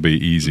 Since that'll be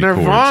easy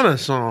Nirvana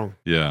chords. song.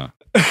 Yeah.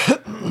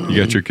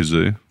 You got your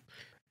kazoo?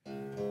 I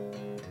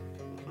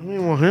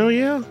mean, well, hell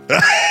yeah.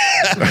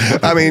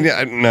 I mean,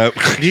 no.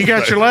 You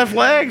got your left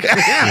leg? He's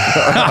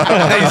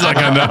like,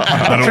 I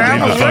don't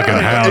Travels leave the fucking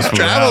with me. house It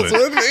without travels it.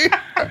 with me.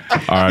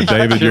 All right,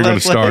 David, you're going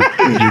to start.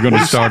 You're going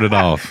to start it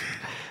off.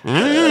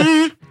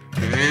 There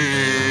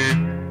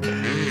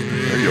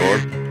you are.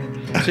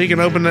 So you can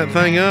open that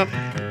thing up.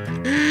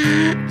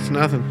 It's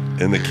nothing.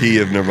 In the key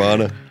of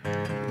Nirvana.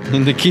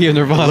 In the key of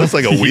Nirvana. It looks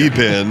like a wee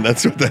pin.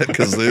 That's what that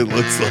kazoo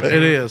looks like.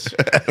 It is.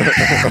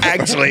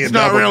 Actually, It's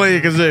not really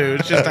a kazoo.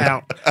 It's just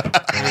out.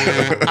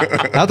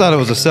 I thought it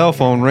was a cell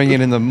phone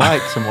ringing in the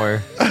mic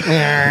somewhere.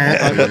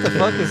 Like, what the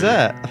fuck is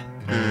that?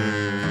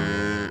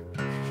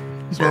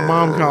 It's my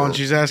mom calling.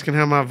 She's asking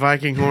how my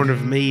Viking horn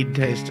of mead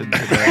tasted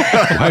today.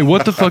 Hey,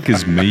 what the fuck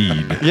is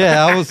mead?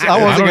 Yeah, I wasn't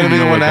don't going to be even the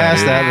know one what to that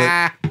ask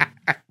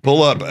that.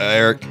 Pull up,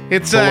 Eric.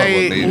 It's Pull up what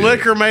a mead is.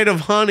 liquor made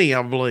of honey,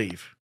 I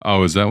believe.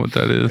 Oh, is that what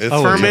that is? It's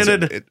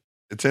fermented.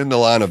 It's in the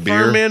line of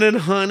beer. Fermented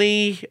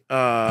honey.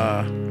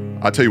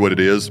 I tell you what it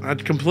is. I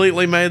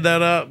completely made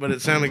that up, but it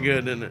sounded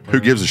good, didn't it? Who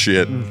gives a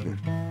shit?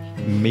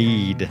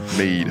 Mead.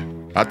 Mead.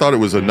 I thought it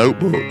was a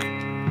notebook.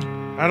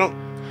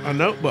 A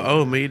notebook.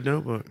 Oh, mead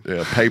notebook.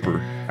 Yeah,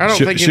 paper. I don't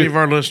think any of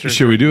our listeners.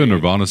 Should we do a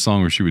Nirvana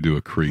song or should we do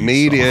a Creed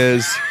Mead song?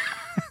 is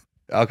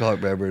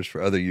alcoholic beverage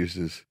for other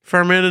uses.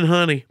 Fermented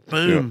honey.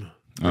 Boom.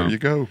 There you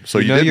go. So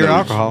You you know did your those.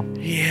 alcohol.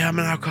 Yeah, I'm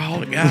an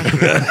alcoholic guy.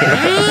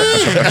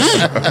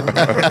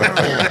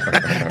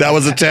 That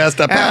was a test.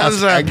 I That passed.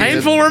 was a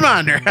painful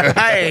reminder.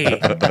 Hey.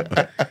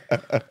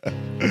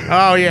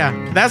 Oh,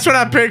 yeah. That's what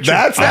I pictured.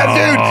 That's that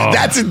dude.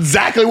 That's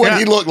exactly what Yeah,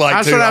 he looked like,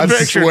 that's too. what I I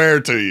pictured. swear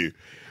to you.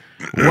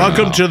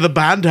 Welcome to the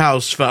band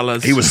house,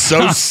 fellas. He was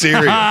so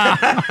serious.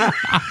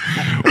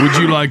 Would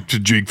you like to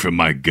drink from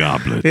my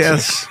goblet?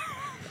 Yes.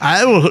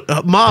 I will.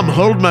 Mom,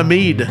 hold my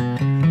mead.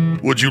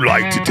 Would you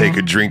like to take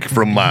a drink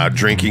from my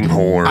drinking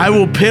horn? I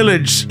will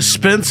pillage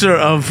Spencer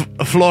of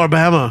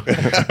Floribama.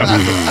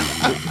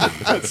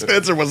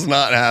 Spencer was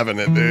not having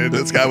it, dude.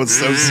 This guy was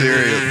so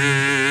serious.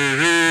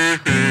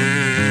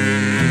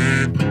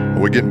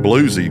 We're getting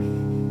bluesy.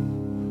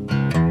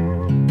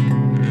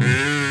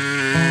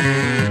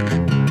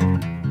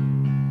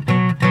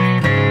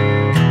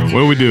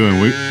 What are we doing?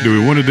 Do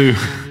we want to do?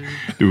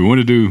 Do we want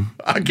to do?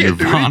 I can't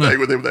do Nirvana, anything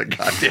with him with that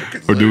goddamn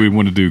kazoo. or do we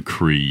want to do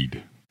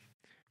Creed?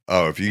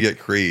 Oh, if you get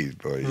Creed,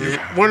 boy, you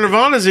Well,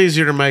 Nirvana's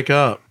easier to make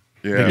up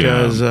Yeah.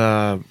 because,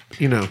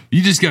 you know.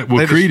 You just got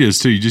Creed is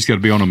too. You just got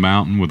to be on a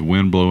mountain with the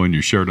wind blowing,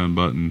 your shirt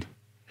unbuttoned.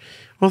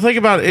 Well, think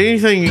about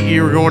anything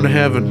you were going to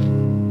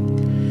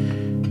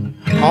heaven.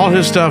 All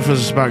his stuff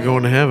is about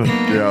going to heaven.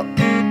 Yeah.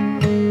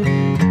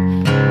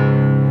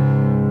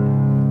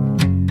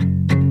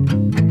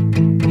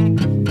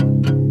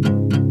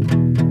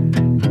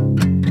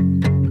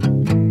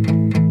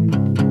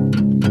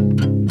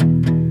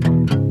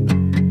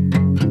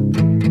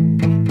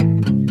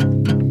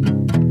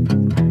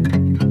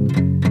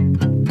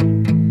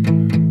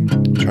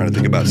 trying to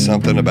think about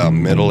something about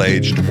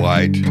middle-aged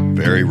white,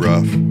 very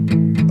rough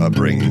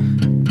upbringing.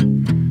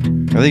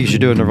 I think you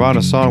should do a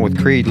Nirvana song with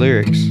Creed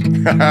lyrics.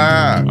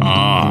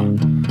 Ah,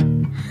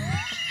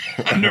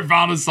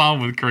 Nirvana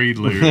song with Creed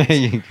lyrics. There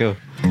you go.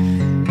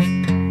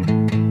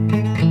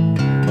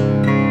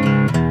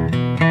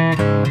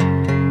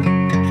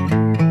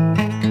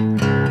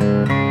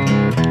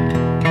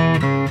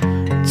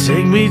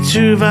 Take me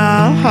to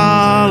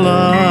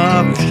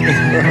Valhalla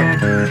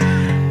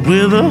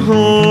with a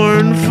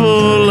horn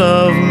full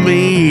of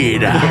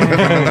mead.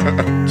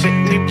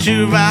 Take me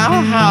to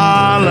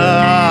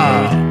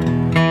Valhalla.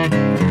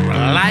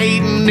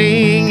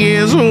 Lightning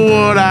is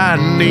what I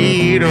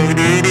need.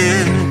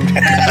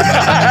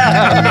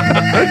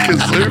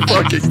 Kazoo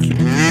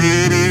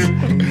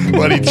fucking.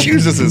 But he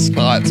chooses his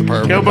spots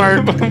perfect. Go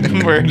bird.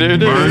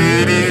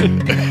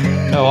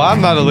 Oh,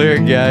 I'm not a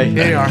lyric guy.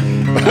 Here you are.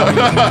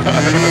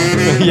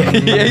 Yeah,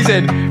 he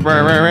said, "Rah,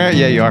 rah, rah."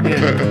 Yeah, you are.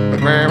 Jeff,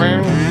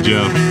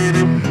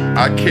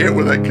 I can't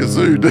with that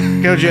kazoo,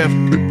 dude. Go, Jeff.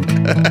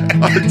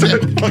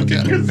 That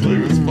fucking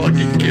kazoo is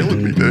fucking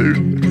killing me,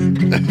 dude.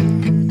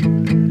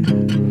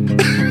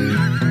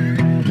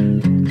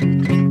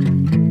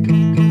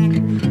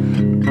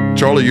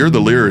 Charlie, you're the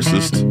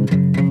lyricist.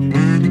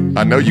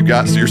 I know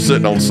you're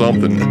sitting on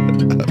something.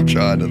 I'm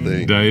trying to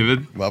think.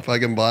 David. My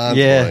fucking blind.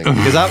 Yeah,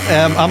 because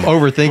I'm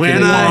overthinking When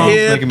it. I It's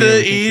hit making me the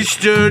overthink it.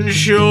 eastern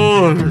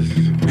shores.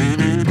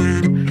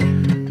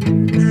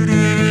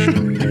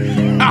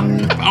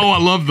 Oh, I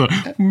love the.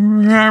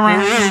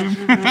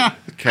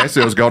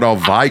 Cassio's got all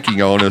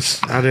Viking on us.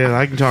 I did.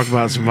 I can talk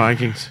about some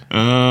Vikings.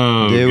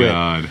 Oh Do it.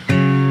 God.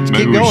 keep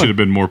Maybe we going. should have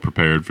been more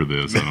prepared for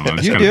this. I don't know. I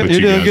just You're kind of put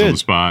doing you guys good. on the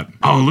spot.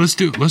 Oh,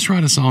 let's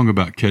write a song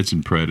about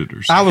catching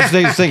predators. I was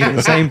thinking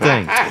the same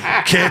thing.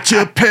 Catch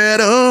a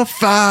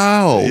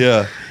pedophile.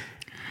 Yeah.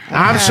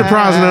 I'm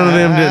surprised none of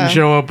them didn't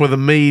show up with a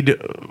mead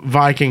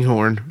Viking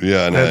horn.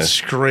 Yeah, I know. That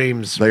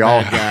screams. They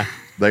all bad guy.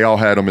 they all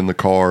had them in the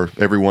car.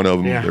 Every one of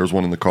them. Yeah. There was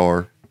one in the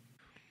car.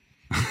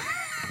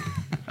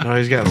 Oh,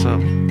 he's got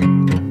some.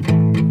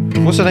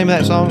 What's the name of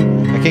that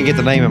song? I can't get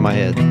the name in my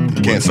head.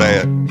 Can't say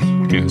it.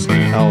 Can't say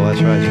it. Oh,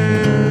 that's right.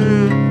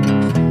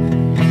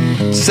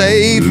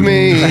 Save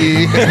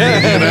me.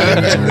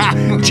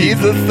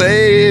 Jesus,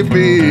 save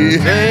me.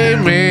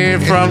 Save me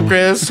from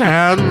Chris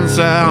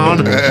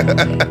Hansen.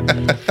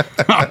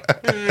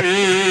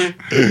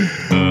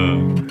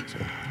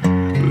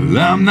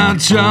 I'm not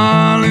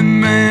Charlie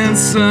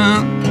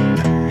Manson.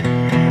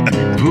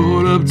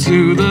 Pulled up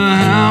to the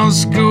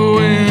house,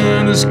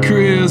 going as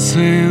Chris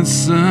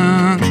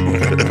Hansen.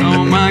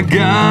 Oh my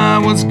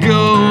God, what's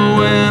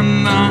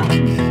going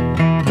on?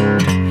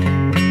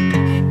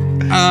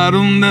 I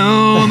don't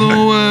know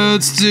the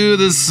words to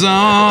the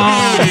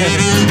song.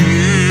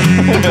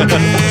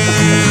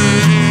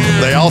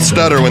 They all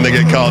stutter when they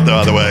get caught the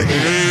other way.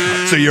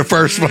 So your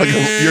first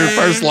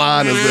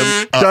line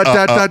is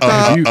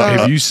them.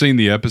 Have you seen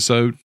the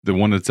episode, the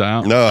one that's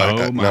out? No.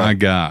 Oh my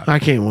God! I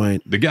can't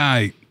wait. The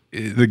guy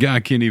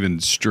can't even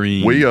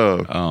stream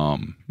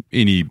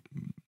any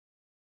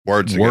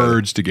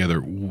words together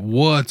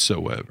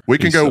whatsoever. We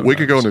can go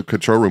in the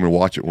control room and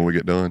watch it when we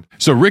get done.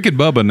 So Rick and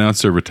Bubba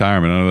announced their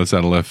retirement. I know that's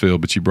out of left field,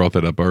 but you brought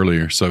that up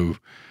earlier. So,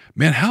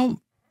 man, how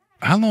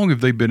long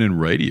have they been in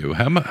radio?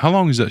 How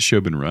long has that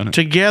show been running?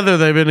 Together,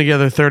 they've been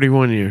together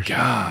 31 years.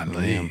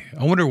 Golly,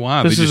 I wonder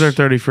why. This is their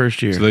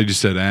 31st year. So they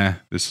just said,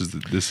 this is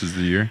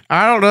the year.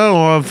 I don't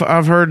know.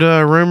 I've heard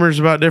rumors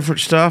about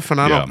different stuff, and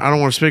I don't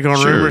want to speak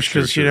on rumors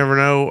because you never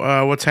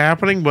know what's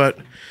happening. But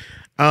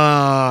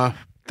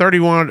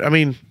 31. I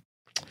mean,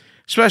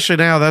 especially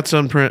now, that's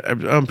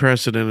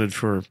unprecedented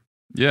for.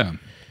 Yeah.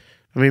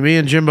 I mean, me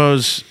and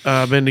Jimbo's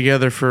been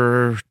together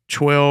for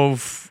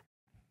 12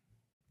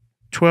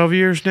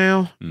 years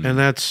now,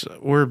 and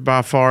we're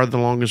by far the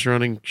longest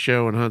running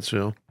show in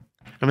Huntsville.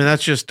 I mean,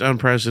 that's just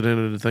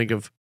unprecedented to think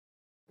of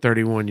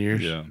 31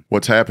 years. Yeah.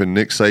 What's happened?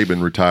 Nick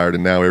Saban retired,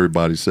 and now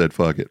everybody said,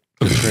 "Fuck it,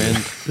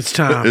 It's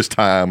time. it's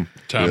time."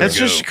 It's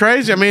just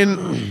crazy. I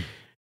mean,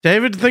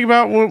 David, think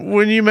about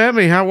when you met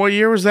me. What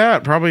year was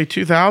that? Probably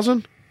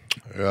 2000.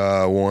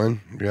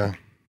 1, yeah.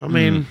 I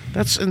mean,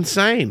 that's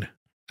insane.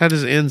 That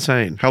is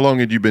insane. How long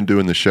had you been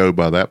doing the show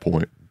by that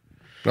point?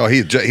 No,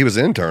 he was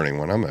interning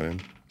when I met him.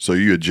 So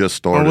you had just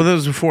started. Oh, well, that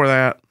was before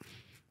that.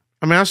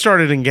 I mean, I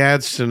started in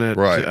Gadsden at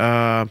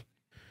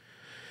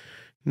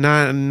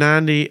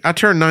 90. I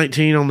turned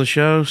 19 on the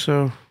show.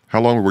 So how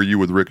long were you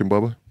with Rick and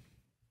Bubba?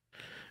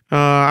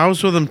 I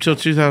was with them till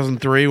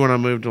 2003 when I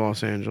moved to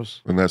Los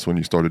Angeles. And that's when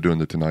you started doing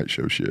the Tonight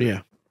Show shit.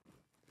 Yeah.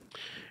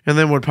 And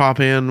then would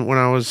pop in when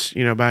I was,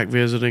 back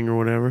visiting or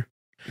whatever.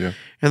 Yeah.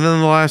 And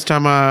then the last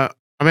time I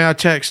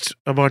text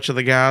a bunch of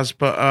the guys,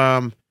 but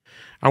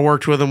I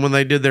worked with them when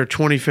they did their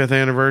 25th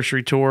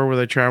anniversary tour where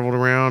they traveled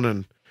around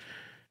and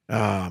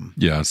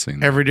I've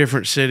seen that. Every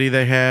different city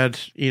they had,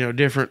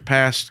 different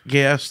past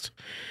guests.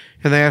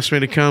 And they asked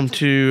me to come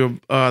to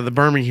the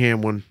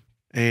Birmingham one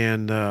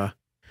and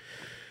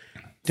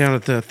down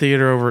at the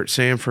theater over at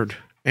Sanford.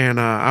 And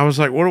I was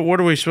like, what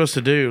are we supposed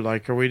to do?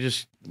 Like, are we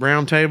just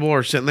round table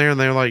or sitting there? And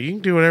they were like, you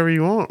can do whatever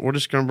you want. We're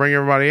just going to bring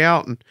everybody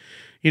out. And,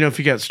 if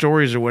you got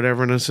stories or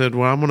whatever. And I said,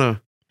 well, I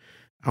want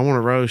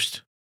to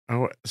roast.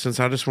 Since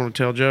I just want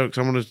to tell jokes,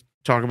 I'm going to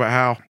talk about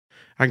how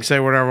I can say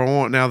whatever I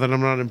want now that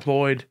I'm not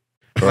employed.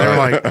 Right. They were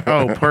like,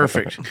 oh,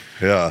 perfect.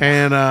 Yeah.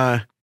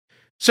 And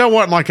so it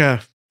wasn't like it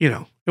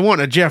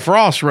wasn't a Jeff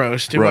Ross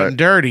roast. It wasn't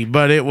dirty,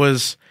 but it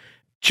was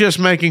just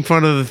making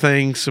fun of the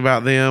things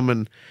about them.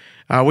 And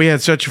we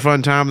had such a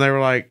fun time. They were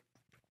like,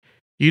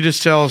 you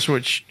just tell us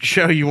which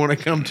show you want to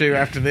come to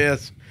after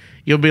this.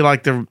 You'll be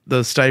like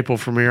the staple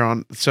from here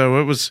on.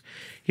 So it was,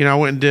 I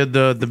went and did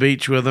the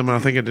beach with them. I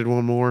think I did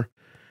one more.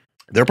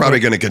 They're probably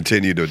going to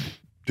continue to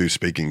do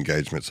speaking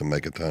engagements and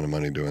make a ton of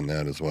money doing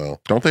that as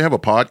well. Don't they have a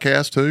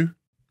podcast too?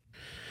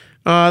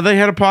 They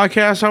had a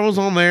podcast. I was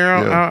on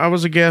there. Yeah. I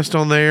was a guest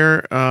on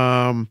there.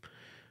 I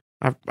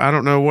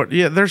don't know what.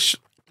 Yeah,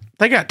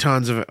 they got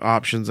tons of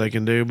options they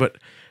can do, but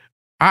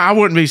I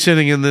wouldn't be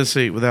sitting in this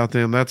seat without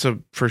them. That's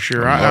for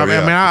sure.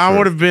 I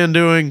would have been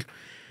doing.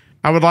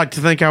 I would like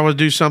to think I would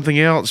do something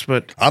else,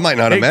 but I might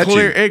not have met you.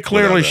 It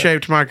clearly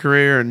shaped my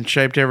career and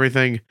shaped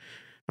everything.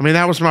 I mean,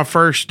 that was my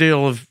first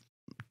deal of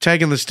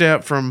taking the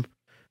step from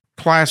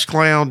class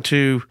clown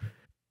to,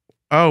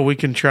 we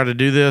can try to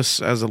do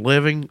this as a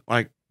living,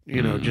 like,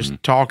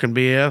 just talking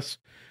BS.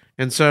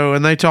 And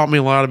they taught me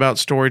a lot about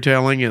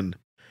storytelling and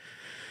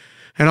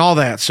all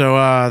that. So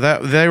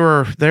that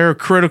they're a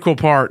critical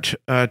part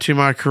to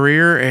my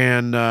career.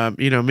 And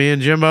me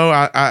and Jimbo,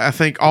 I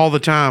think all the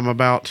time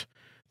about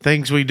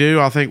things we do.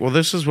 I think, well,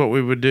 this is what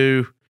we would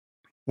do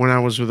when I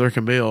was with Rick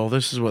and Bill.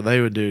 This is what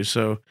they would do.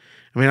 So,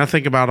 I mean, I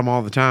think about them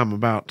all the time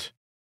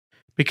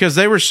because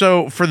they were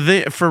so for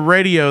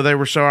radio, they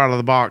were so out of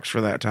the box for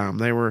that time.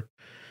 They were,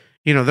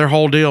 their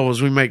whole deal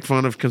was we make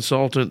fun of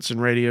consultants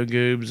and radio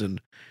goobs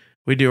and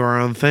we do our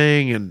own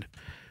thing and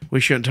we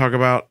shouldn't talk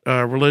about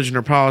religion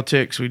or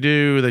politics. We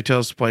do. They tell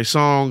us to play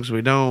songs.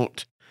 We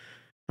don't.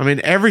 I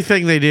mean,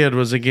 everything they did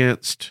was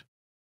against,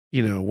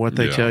 what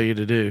they tell you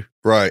to do.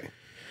 Right.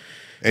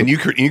 And you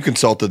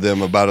consulted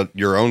them about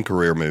your own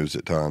career moves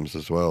at times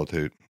as well,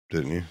 too,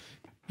 didn't you?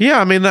 Yeah,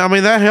 I mean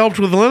that helped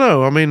with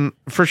Leno. I mean,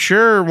 for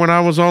sure, when I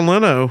was on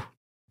Leno,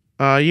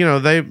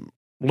 the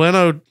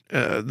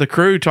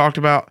crew talked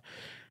about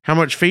how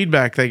much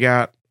feedback they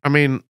got. I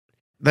mean,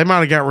 they might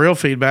have got real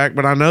feedback,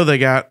 but I know they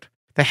had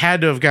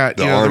to have got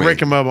the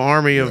Rick and Bubba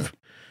army of,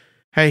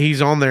 hey,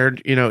 he's on there.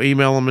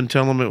 Email them and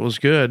tell them it was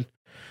good.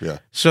 Yeah.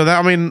 So that,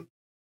 I mean,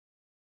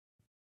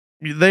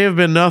 they have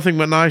been nothing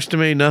but nice to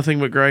me, nothing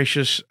but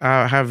gracious.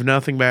 I have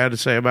nothing bad to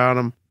say about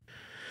them.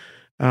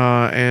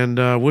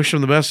 And wish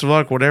them the best of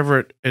luck,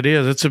 whatever it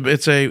is.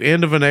 It's a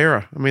end of an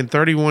era. I mean,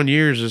 31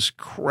 years is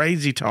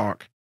crazy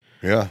talk.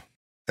 Yeah.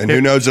 And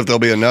who knows if there'll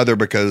be another,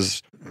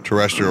 because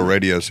terrestrial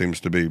radio seems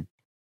to be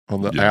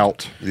on the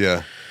out.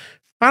 Yeah.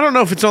 I don't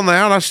know if it's on the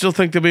out. I still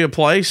think there'll be a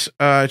place.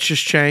 It's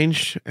just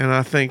changed. And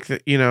I think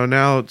that,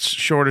 now it's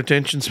short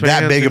attention span.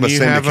 That big of a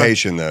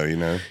syndication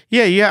though,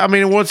 Yeah. I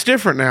mean, what's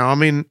different now? I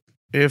mean,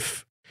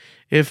 if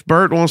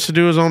Bert wants to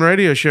do his own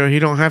radio show, he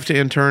don't have to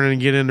intern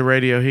and get into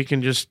radio. He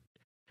can just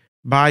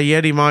buy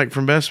Yeti mic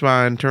from Best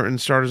Buy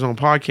and start his own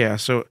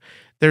podcast. So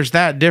there's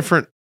that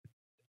different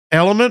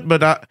element,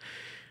 but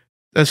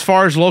as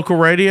far as local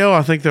radio,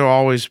 I think there'll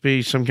always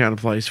be some kind of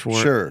place for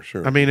it.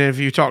 Sure. I mean, if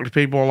you talk to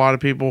people, a lot of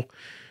people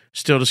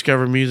still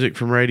discover music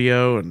from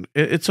radio, and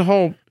it's a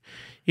whole,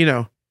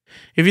 if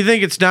you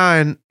think it's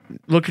dying,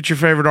 look at your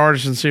favorite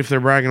artists and see if they're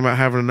bragging about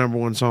having a number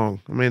one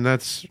song. I mean,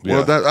 that's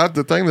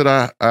the thing that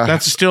I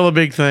that's still a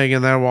big thing,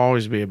 and that will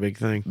always be a big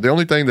thing. The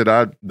only thing that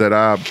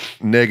I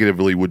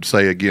negatively would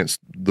say against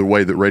the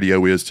way that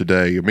radio is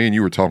today, me and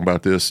you were talking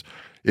about this,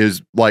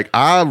 is like,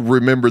 I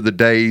remember the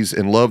days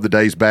and love the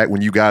days back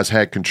when you guys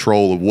had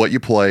control of what you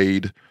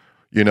played.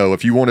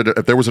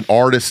 If there was an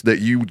artist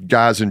that you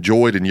guys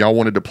enjoyed and y'all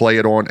wanted to play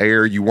it on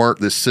air, you weren't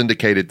this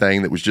syndicated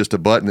thing that was just a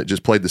button that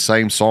just played the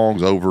same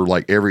songs over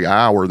like every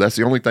hour. That's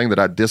the only thing that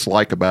I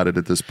dislike about it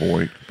at this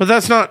point. But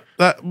that's not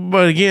that.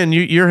 But again,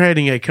 you're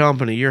hating a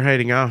company. You're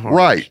hating iHeart.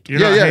 Right.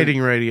 You're not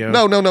hating radio.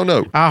 No.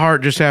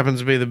 iHeart just happens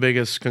to be the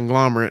biggest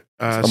conglomerate.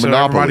 So monopoly.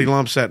 everybody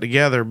lumps that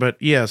together. But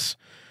yes,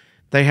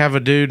 they have a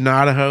dude in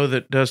Idaho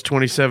that does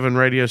 27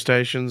 radio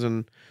stations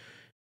and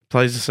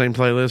plays the same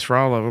playlist for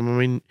all of them. I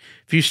mean,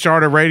 if you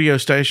start a radio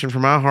station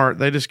from iHeart,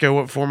 they just go,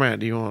 what format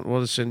do you want?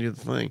 We'll just send you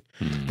the thing.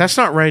 That's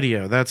not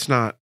radio. That's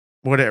not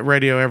what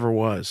radio ever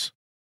was.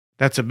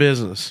 That's a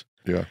business.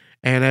 Yeah.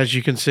 And as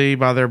you can see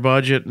by their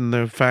budget and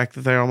the fact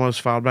that they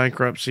almost filed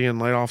bankruptcy and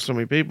laid off so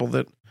many people,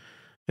 that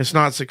it's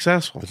not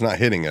successful. It's not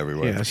hitting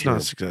everywhere. Yeah, it's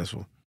not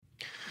successful.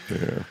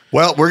 Yeah.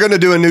 Well, we're going to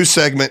do a new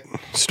segment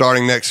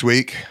starting next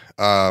week.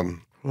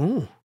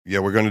 Ooh. Yeah,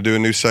 we're going to do a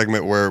new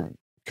segment where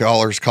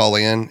callers call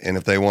in, and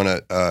if they want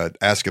to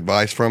ask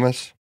advice from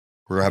us,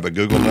 we're going to have a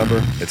Google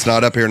number. It's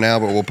not up here now,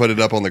 but we'll put it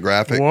up on the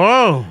graphic.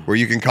 Whoa. Where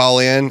you can call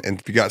in, and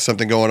if you got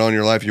something going on in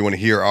your life, you want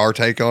to hear our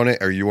take on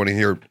it, or you want to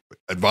hear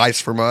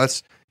advice from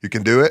us, you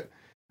can do it.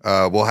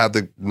 We'll have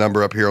the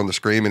number up here on the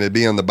screen, and it'd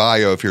be in the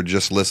bio if you're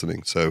just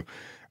listening. So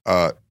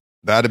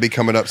that'll be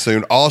coming up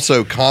soon.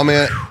 Also,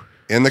 comment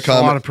in the It's a lot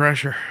comment. of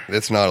pressure.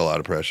 It's not a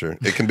lot of pressure.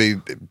 It can be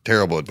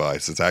terrible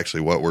advice. It's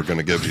actually what we're going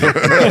to give you.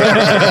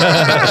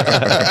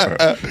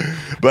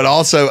 But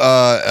also,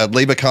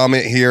 leave a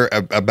comment here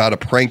about a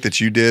prank that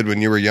you did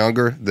when you were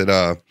younger that,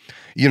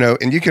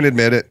 and you can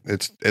admit it.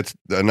 It's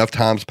enough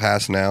times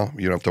passed now.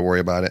 You don't have to worry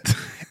about it.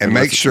 And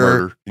make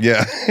sure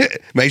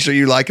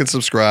you like and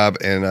subscribe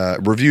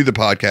and review the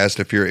podcast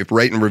if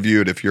rate and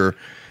review it if you're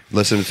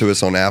listening to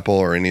us on Apple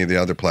or any of the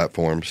other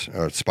platforms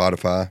or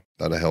Spotify.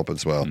 That'll help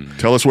as well.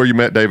 Tell us where you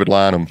met David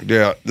Lynham.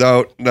 Yeah.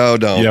 No,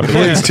 don't. Yeah,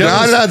 please tell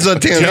us. That's a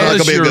 10. That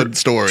could be a good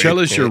story. Tell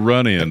us your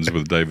run-ins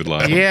with David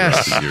Lynam.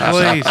 Yes,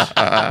 please.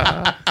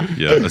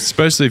 Yeah,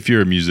 especially if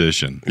you're a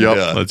musician. Yep.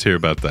 Yeah. Let's hear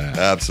about that.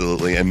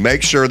 Absolutely. And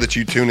make sure that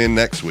you tune in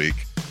next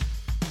week,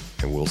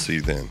 and we'll see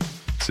you then.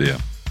 See ya.